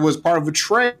or was part of a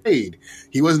trade.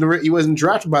 He wasn't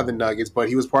drafted by the Nuggets, but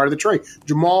he was part of the trade.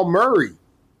 Jamal Murray,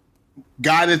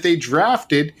 guy that they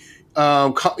drafted,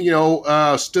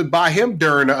 stood by him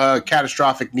during a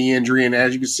catastrophic knee injury, and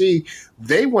as you can see,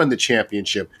 they won the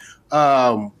championship.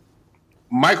 Michael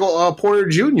Porter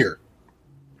Jr.,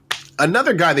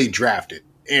 another guy they drafted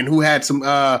and who had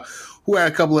a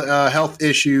couple of health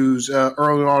issues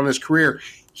early on in his career.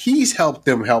 He's helped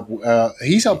them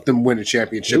win a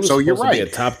championship. So you're right. He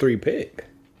was supposed to be a top 3 pick.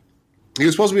 He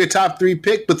was supposed to be a top 3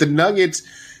 pick, but the Nuggets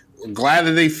were glad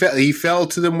that he fell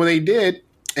to them when they did,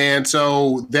 and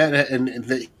so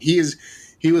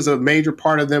he was a major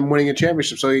part of them winning a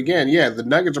championship. So again, the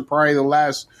Nuggets are probably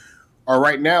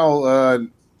right now.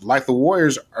 Like the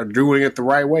Warriors are doing it the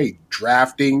right way,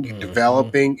 drafting,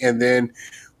 developing, and then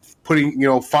putting,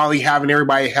 finally having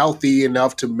everybody healthy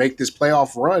enough to make this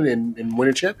playoff run and win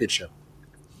a championship.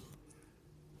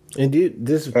 And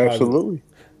this is absolutely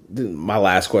my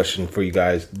last question for you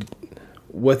guys.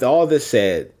 With all this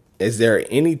said, is there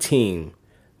any team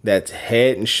that's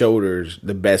head and shoulders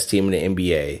the best team in the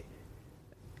NBA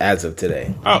as of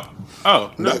today?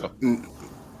 Oh, no. The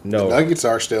Nuggets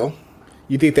are still.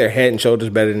 You think they're head and shoulders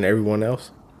better than everyone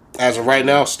else? As of right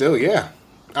now, still, yeah.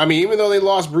 I mean, even though they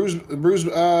lost Bruce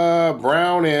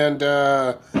Brown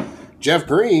and Jeff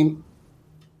Green,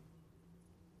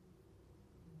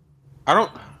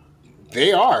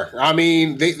 They are. I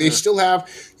mean, they still have.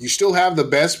 You still have the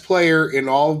best player in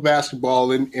all of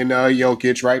basketball in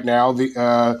Jokic right now.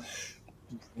 The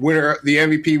winner, the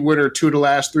MVP winner 2 of the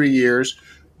last 3 years.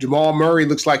 Jamal Murray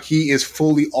looks like he is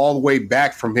fully all the way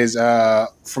back from his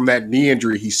from that knee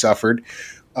injury he suffered.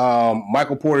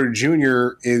 Michael Porter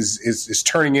Jr. is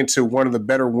turning into one of the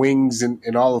better wings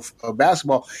in all of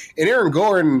basketball. And Aaron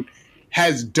Gordon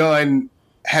has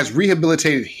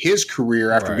rehabilitated his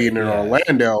career after being in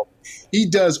Orlando. He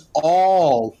does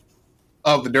all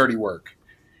of the dirty work.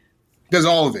 Does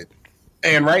all of it.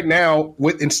 And right now,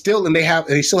 they still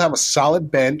have a solid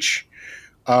bench.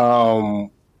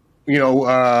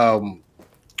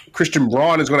 Christian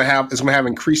Braun is going to have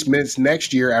increased minutes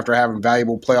next year after having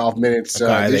valuable playoff minutes. A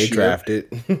guy this they year. drafted.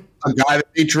 A guy that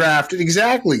they drafted,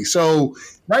 exactly. So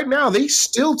right now, they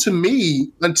still, to me,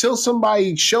 until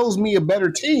somebody shows me a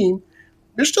better team,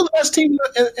 they're still the best team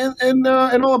in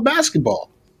all of basketball.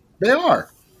 They are.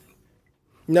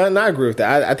 No, I agree with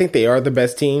that. I think they are the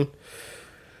best team.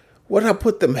 Would I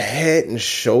put them head and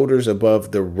shoulders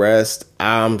above the rest?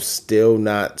 I'm still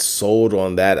not sold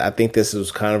on that. I think this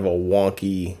was kind of a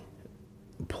wonky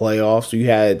playoff. So you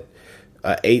had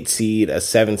an 8 seed, a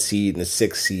 7 seed, and a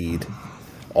 6 seed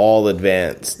all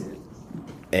advanced.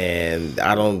 And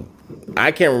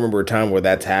I can't remember a time where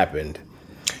that's happened.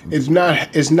 It's not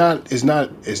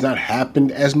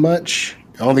happened as much.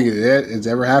 I don't think it's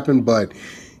ever happened, but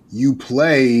you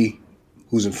play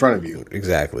who's in front of you.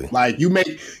 Exactly. Like you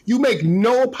make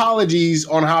no apologies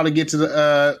on how to get to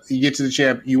the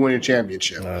champ. You win a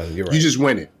championship. You're right. You just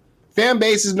win it. Fan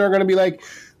bases are going to be like,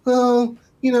 well,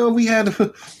 we had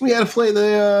to play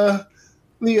the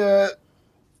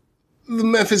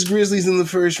Memphis Grizzlies in the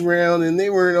first round, and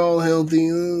they weren't all healthy.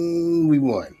 We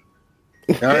won.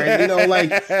 All right,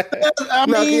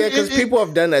 because people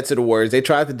have done that to the Warriors. They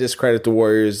tried to discredit the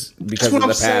Warriors because of the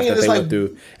path that they went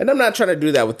through, and I'm not trying to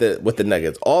do that with the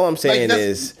Nuggets. All I'm saying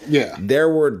is, there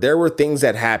were things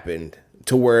that happened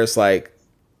to where it's like,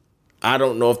 I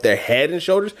don't know if they're head and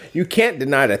shoulders. You can't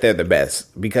deny that they're the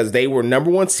best because they were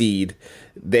number 1 seed.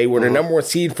 They were the number 1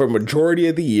 seed for majority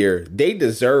of the year. They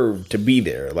deserve to be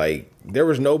there. Like, there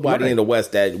was nobody in the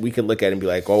West that we could look at and be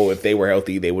like, oh, if they were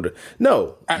healthy, they would have.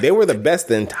 No, they were the best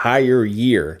the entire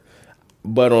year.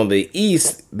 But on the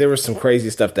East, there was some crazy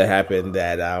stuff that happened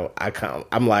that I'm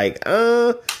like,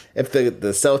 if the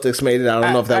Celtics made it, I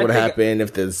don't know if that would happen.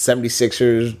 If the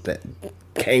 76ers that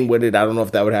came with it, I don't know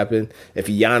if that would happen. If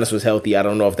Giannis was healthy, I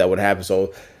don't know if that would happen.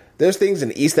 So there's things in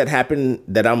the East that happen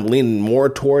that I'm leaning more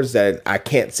towards that I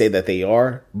can't say that they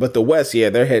are. But the West,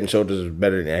 their head and shoulders are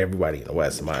better than everybody in the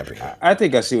West, in my opinion. I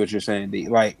think I see what you're saying, D.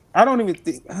 Like, I don't even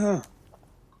think...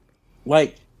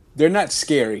 they're not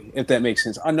scary, if that makes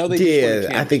sense. I know they just won the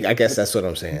championship, I guess that's what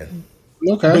I'm saying.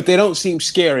 Okay. but they don't seem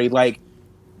scary. Like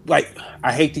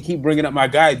I hate to keep bringing up my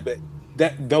guys, but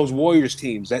those Warriors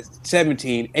teams, that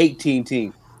 17, 18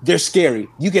 team, they're scary.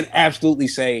 You can absolutely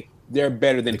say they're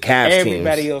better than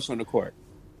everybody else on the court.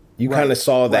 You kind of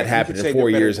saw that happen in 4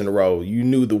 years in a row. You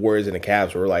knew the Warriors and the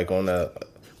Cavs were like on a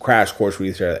crash course with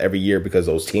each other every year because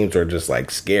those teams are just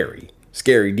like scary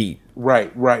deep.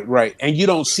 Right. And you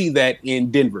don't see that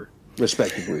in Denver,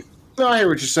 respectively. No, I hear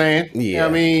what you're saying. Yeah, I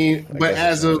mean, but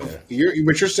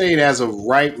you're saying as of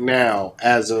right now,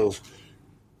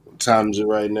 what time is it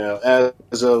right now?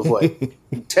 As of what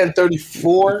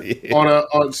 10:34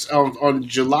 on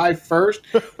July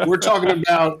 1st, we're talking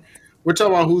about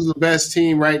who's the best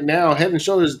team right now. Head and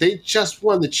shoulders, they just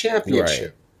won the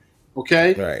championship. Right.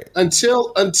 Okay, right.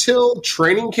 Until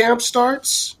training camp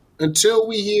starts,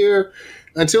 until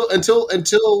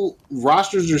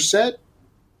rosters are set,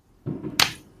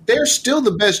 they're still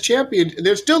the best champion.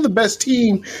 They're still the best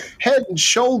team, head and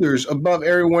shoulders above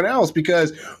everyone else.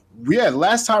 Because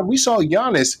last time we saw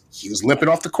Giannis, he was limping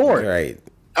off the court. Right.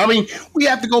 I mean, we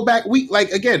have to go back.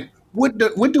 What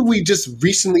did we just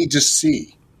recently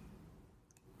see?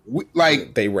 We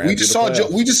just saw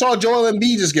Joel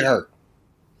Embiid just get hurt.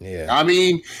 Yeah. I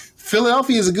mean,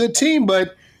 Philadelphia is a good team,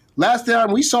 but last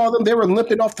time we saw them, they were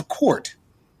limping off the court.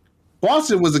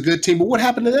 Boston was a good team, but what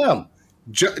happened to them?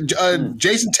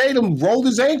 Jason Tatum rolled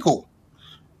his ankle.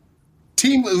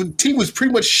 Team was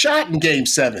pretty much shot in Game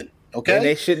 7. Okay, and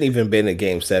they shouldn't even been in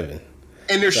Game 7.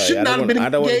 And there should not have been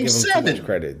in Game 7. Too much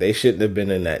credit. They shouldn't have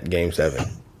been in that Game 7.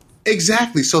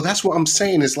 Exactly. So that's what I'm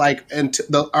saying. Is like, and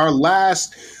the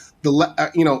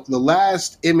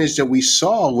last image that we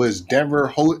saw was Denver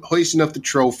hoisting up the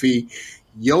trophy.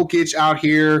 Jokic out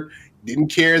here didn't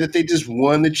care that they just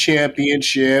won the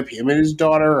championship. Him and his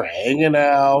daughter are hanging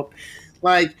out.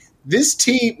 Like, this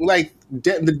team, like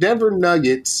the Denver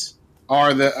Nuggets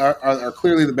are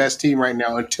clearly the best team right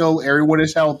now until everyone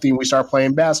is healthy and we start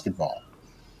playing basketball.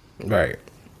 Right.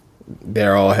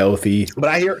 They're all healthy. But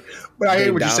I hear what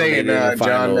you're saying,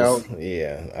 John. Though.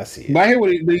 Yeah, I see it. But I hear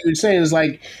what you're saying is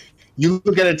like, you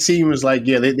look at a team as like,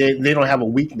 they don't have a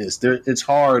weakness. It's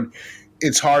hard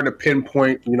to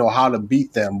pinpoint, how to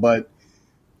beat them. But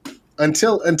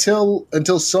until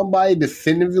somebody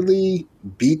definitively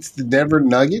beats the Denver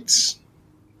Nuggets,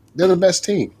 they're the best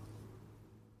team.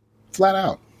 Flat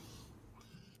out.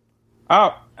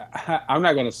 I'm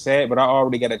not gonna say it, but I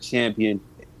already got a champion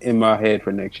in my head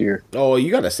for next year. Oh, you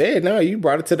gotta say it now. You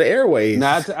brought it to the airways.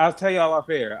 No, I'll tell y'all off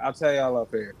air.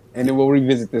 And then we'll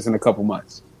revisit this in a couple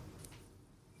months.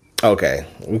 Okay,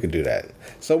 we could do that.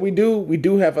 So we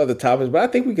do have other topics, but I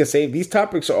think we can save these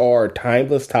topics are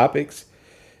timeless topics.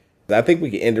 I think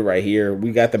we can end it right here.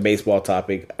 We got the baseball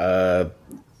topic.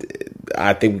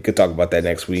 I think we could talk about that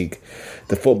next week.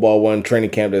 The football one, training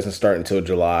camp doesn't start until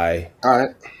July. All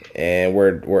right. And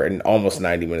we're in almost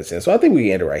 90 minutes in. So I think we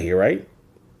can end it right here, right?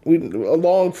 A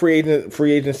long free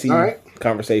agency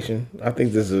conversation. I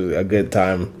think this is a good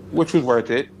time. Which was worth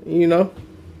it. All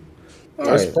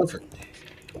That's right. perfect.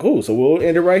 Cool. So we'll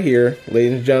end it right here,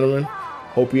 ladies and gentlemen.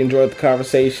 Hope you enjoyed the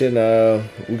conversation.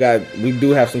 We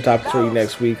do have some topics for you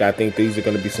next week. I think these are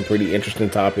going to be some pretty interesting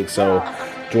topics. So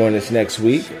join us next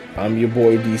week. I'm your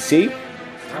boy DC.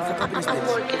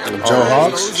 Joe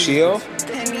Hawks. Shield.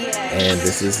 And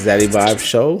this is Zaddy Vibe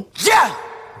Show. Yeah.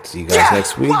 See you guys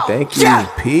next week. Thank you. Yeah.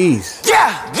 Peace.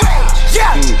 Yeah.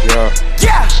 Yeah. Peace, y'all.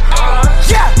 Yeah.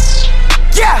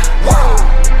 Yeah.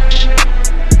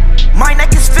 My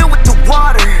neck is filled with the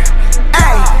water.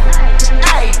 Ay.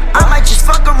 I might just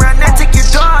fuck around and take your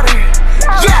daughter.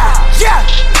 Yeah. Yeah.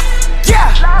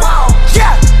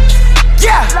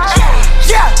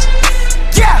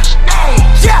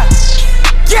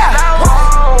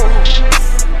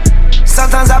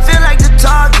 Sometimes I feel like the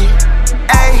target.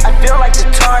 Ay.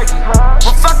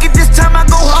 But fuck it, this time I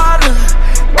go harder.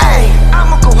 Ay.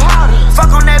 I'ma go harder.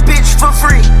 Fuck on that bitch for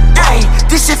free. Ay.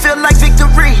 This shit feel like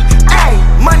victory. Ay.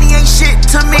 Money ain't shit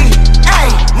to me.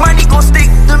 Ay. Money gon' stick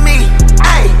to me.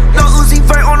 Ay. No Uzi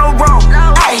Vert on the road.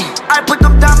 Ay. I put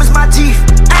them diamonds my teeth.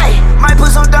 Ay. Might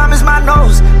put some diamonds my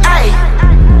nose. Ay.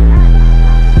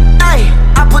 Ay.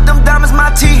 I put them diamonds my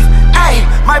teeth. Ay.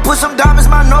 Might put some diamonds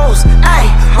my nose. Ay.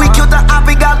 We killed the op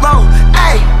and got low.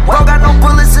 Ay. Bro got no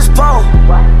bullets, it's pole.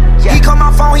 He call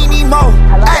my phone, he need more.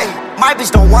 Ay. My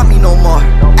bitch don't want me no more.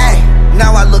 Ay.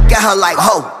 Now I look at her like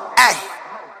ho. Ay.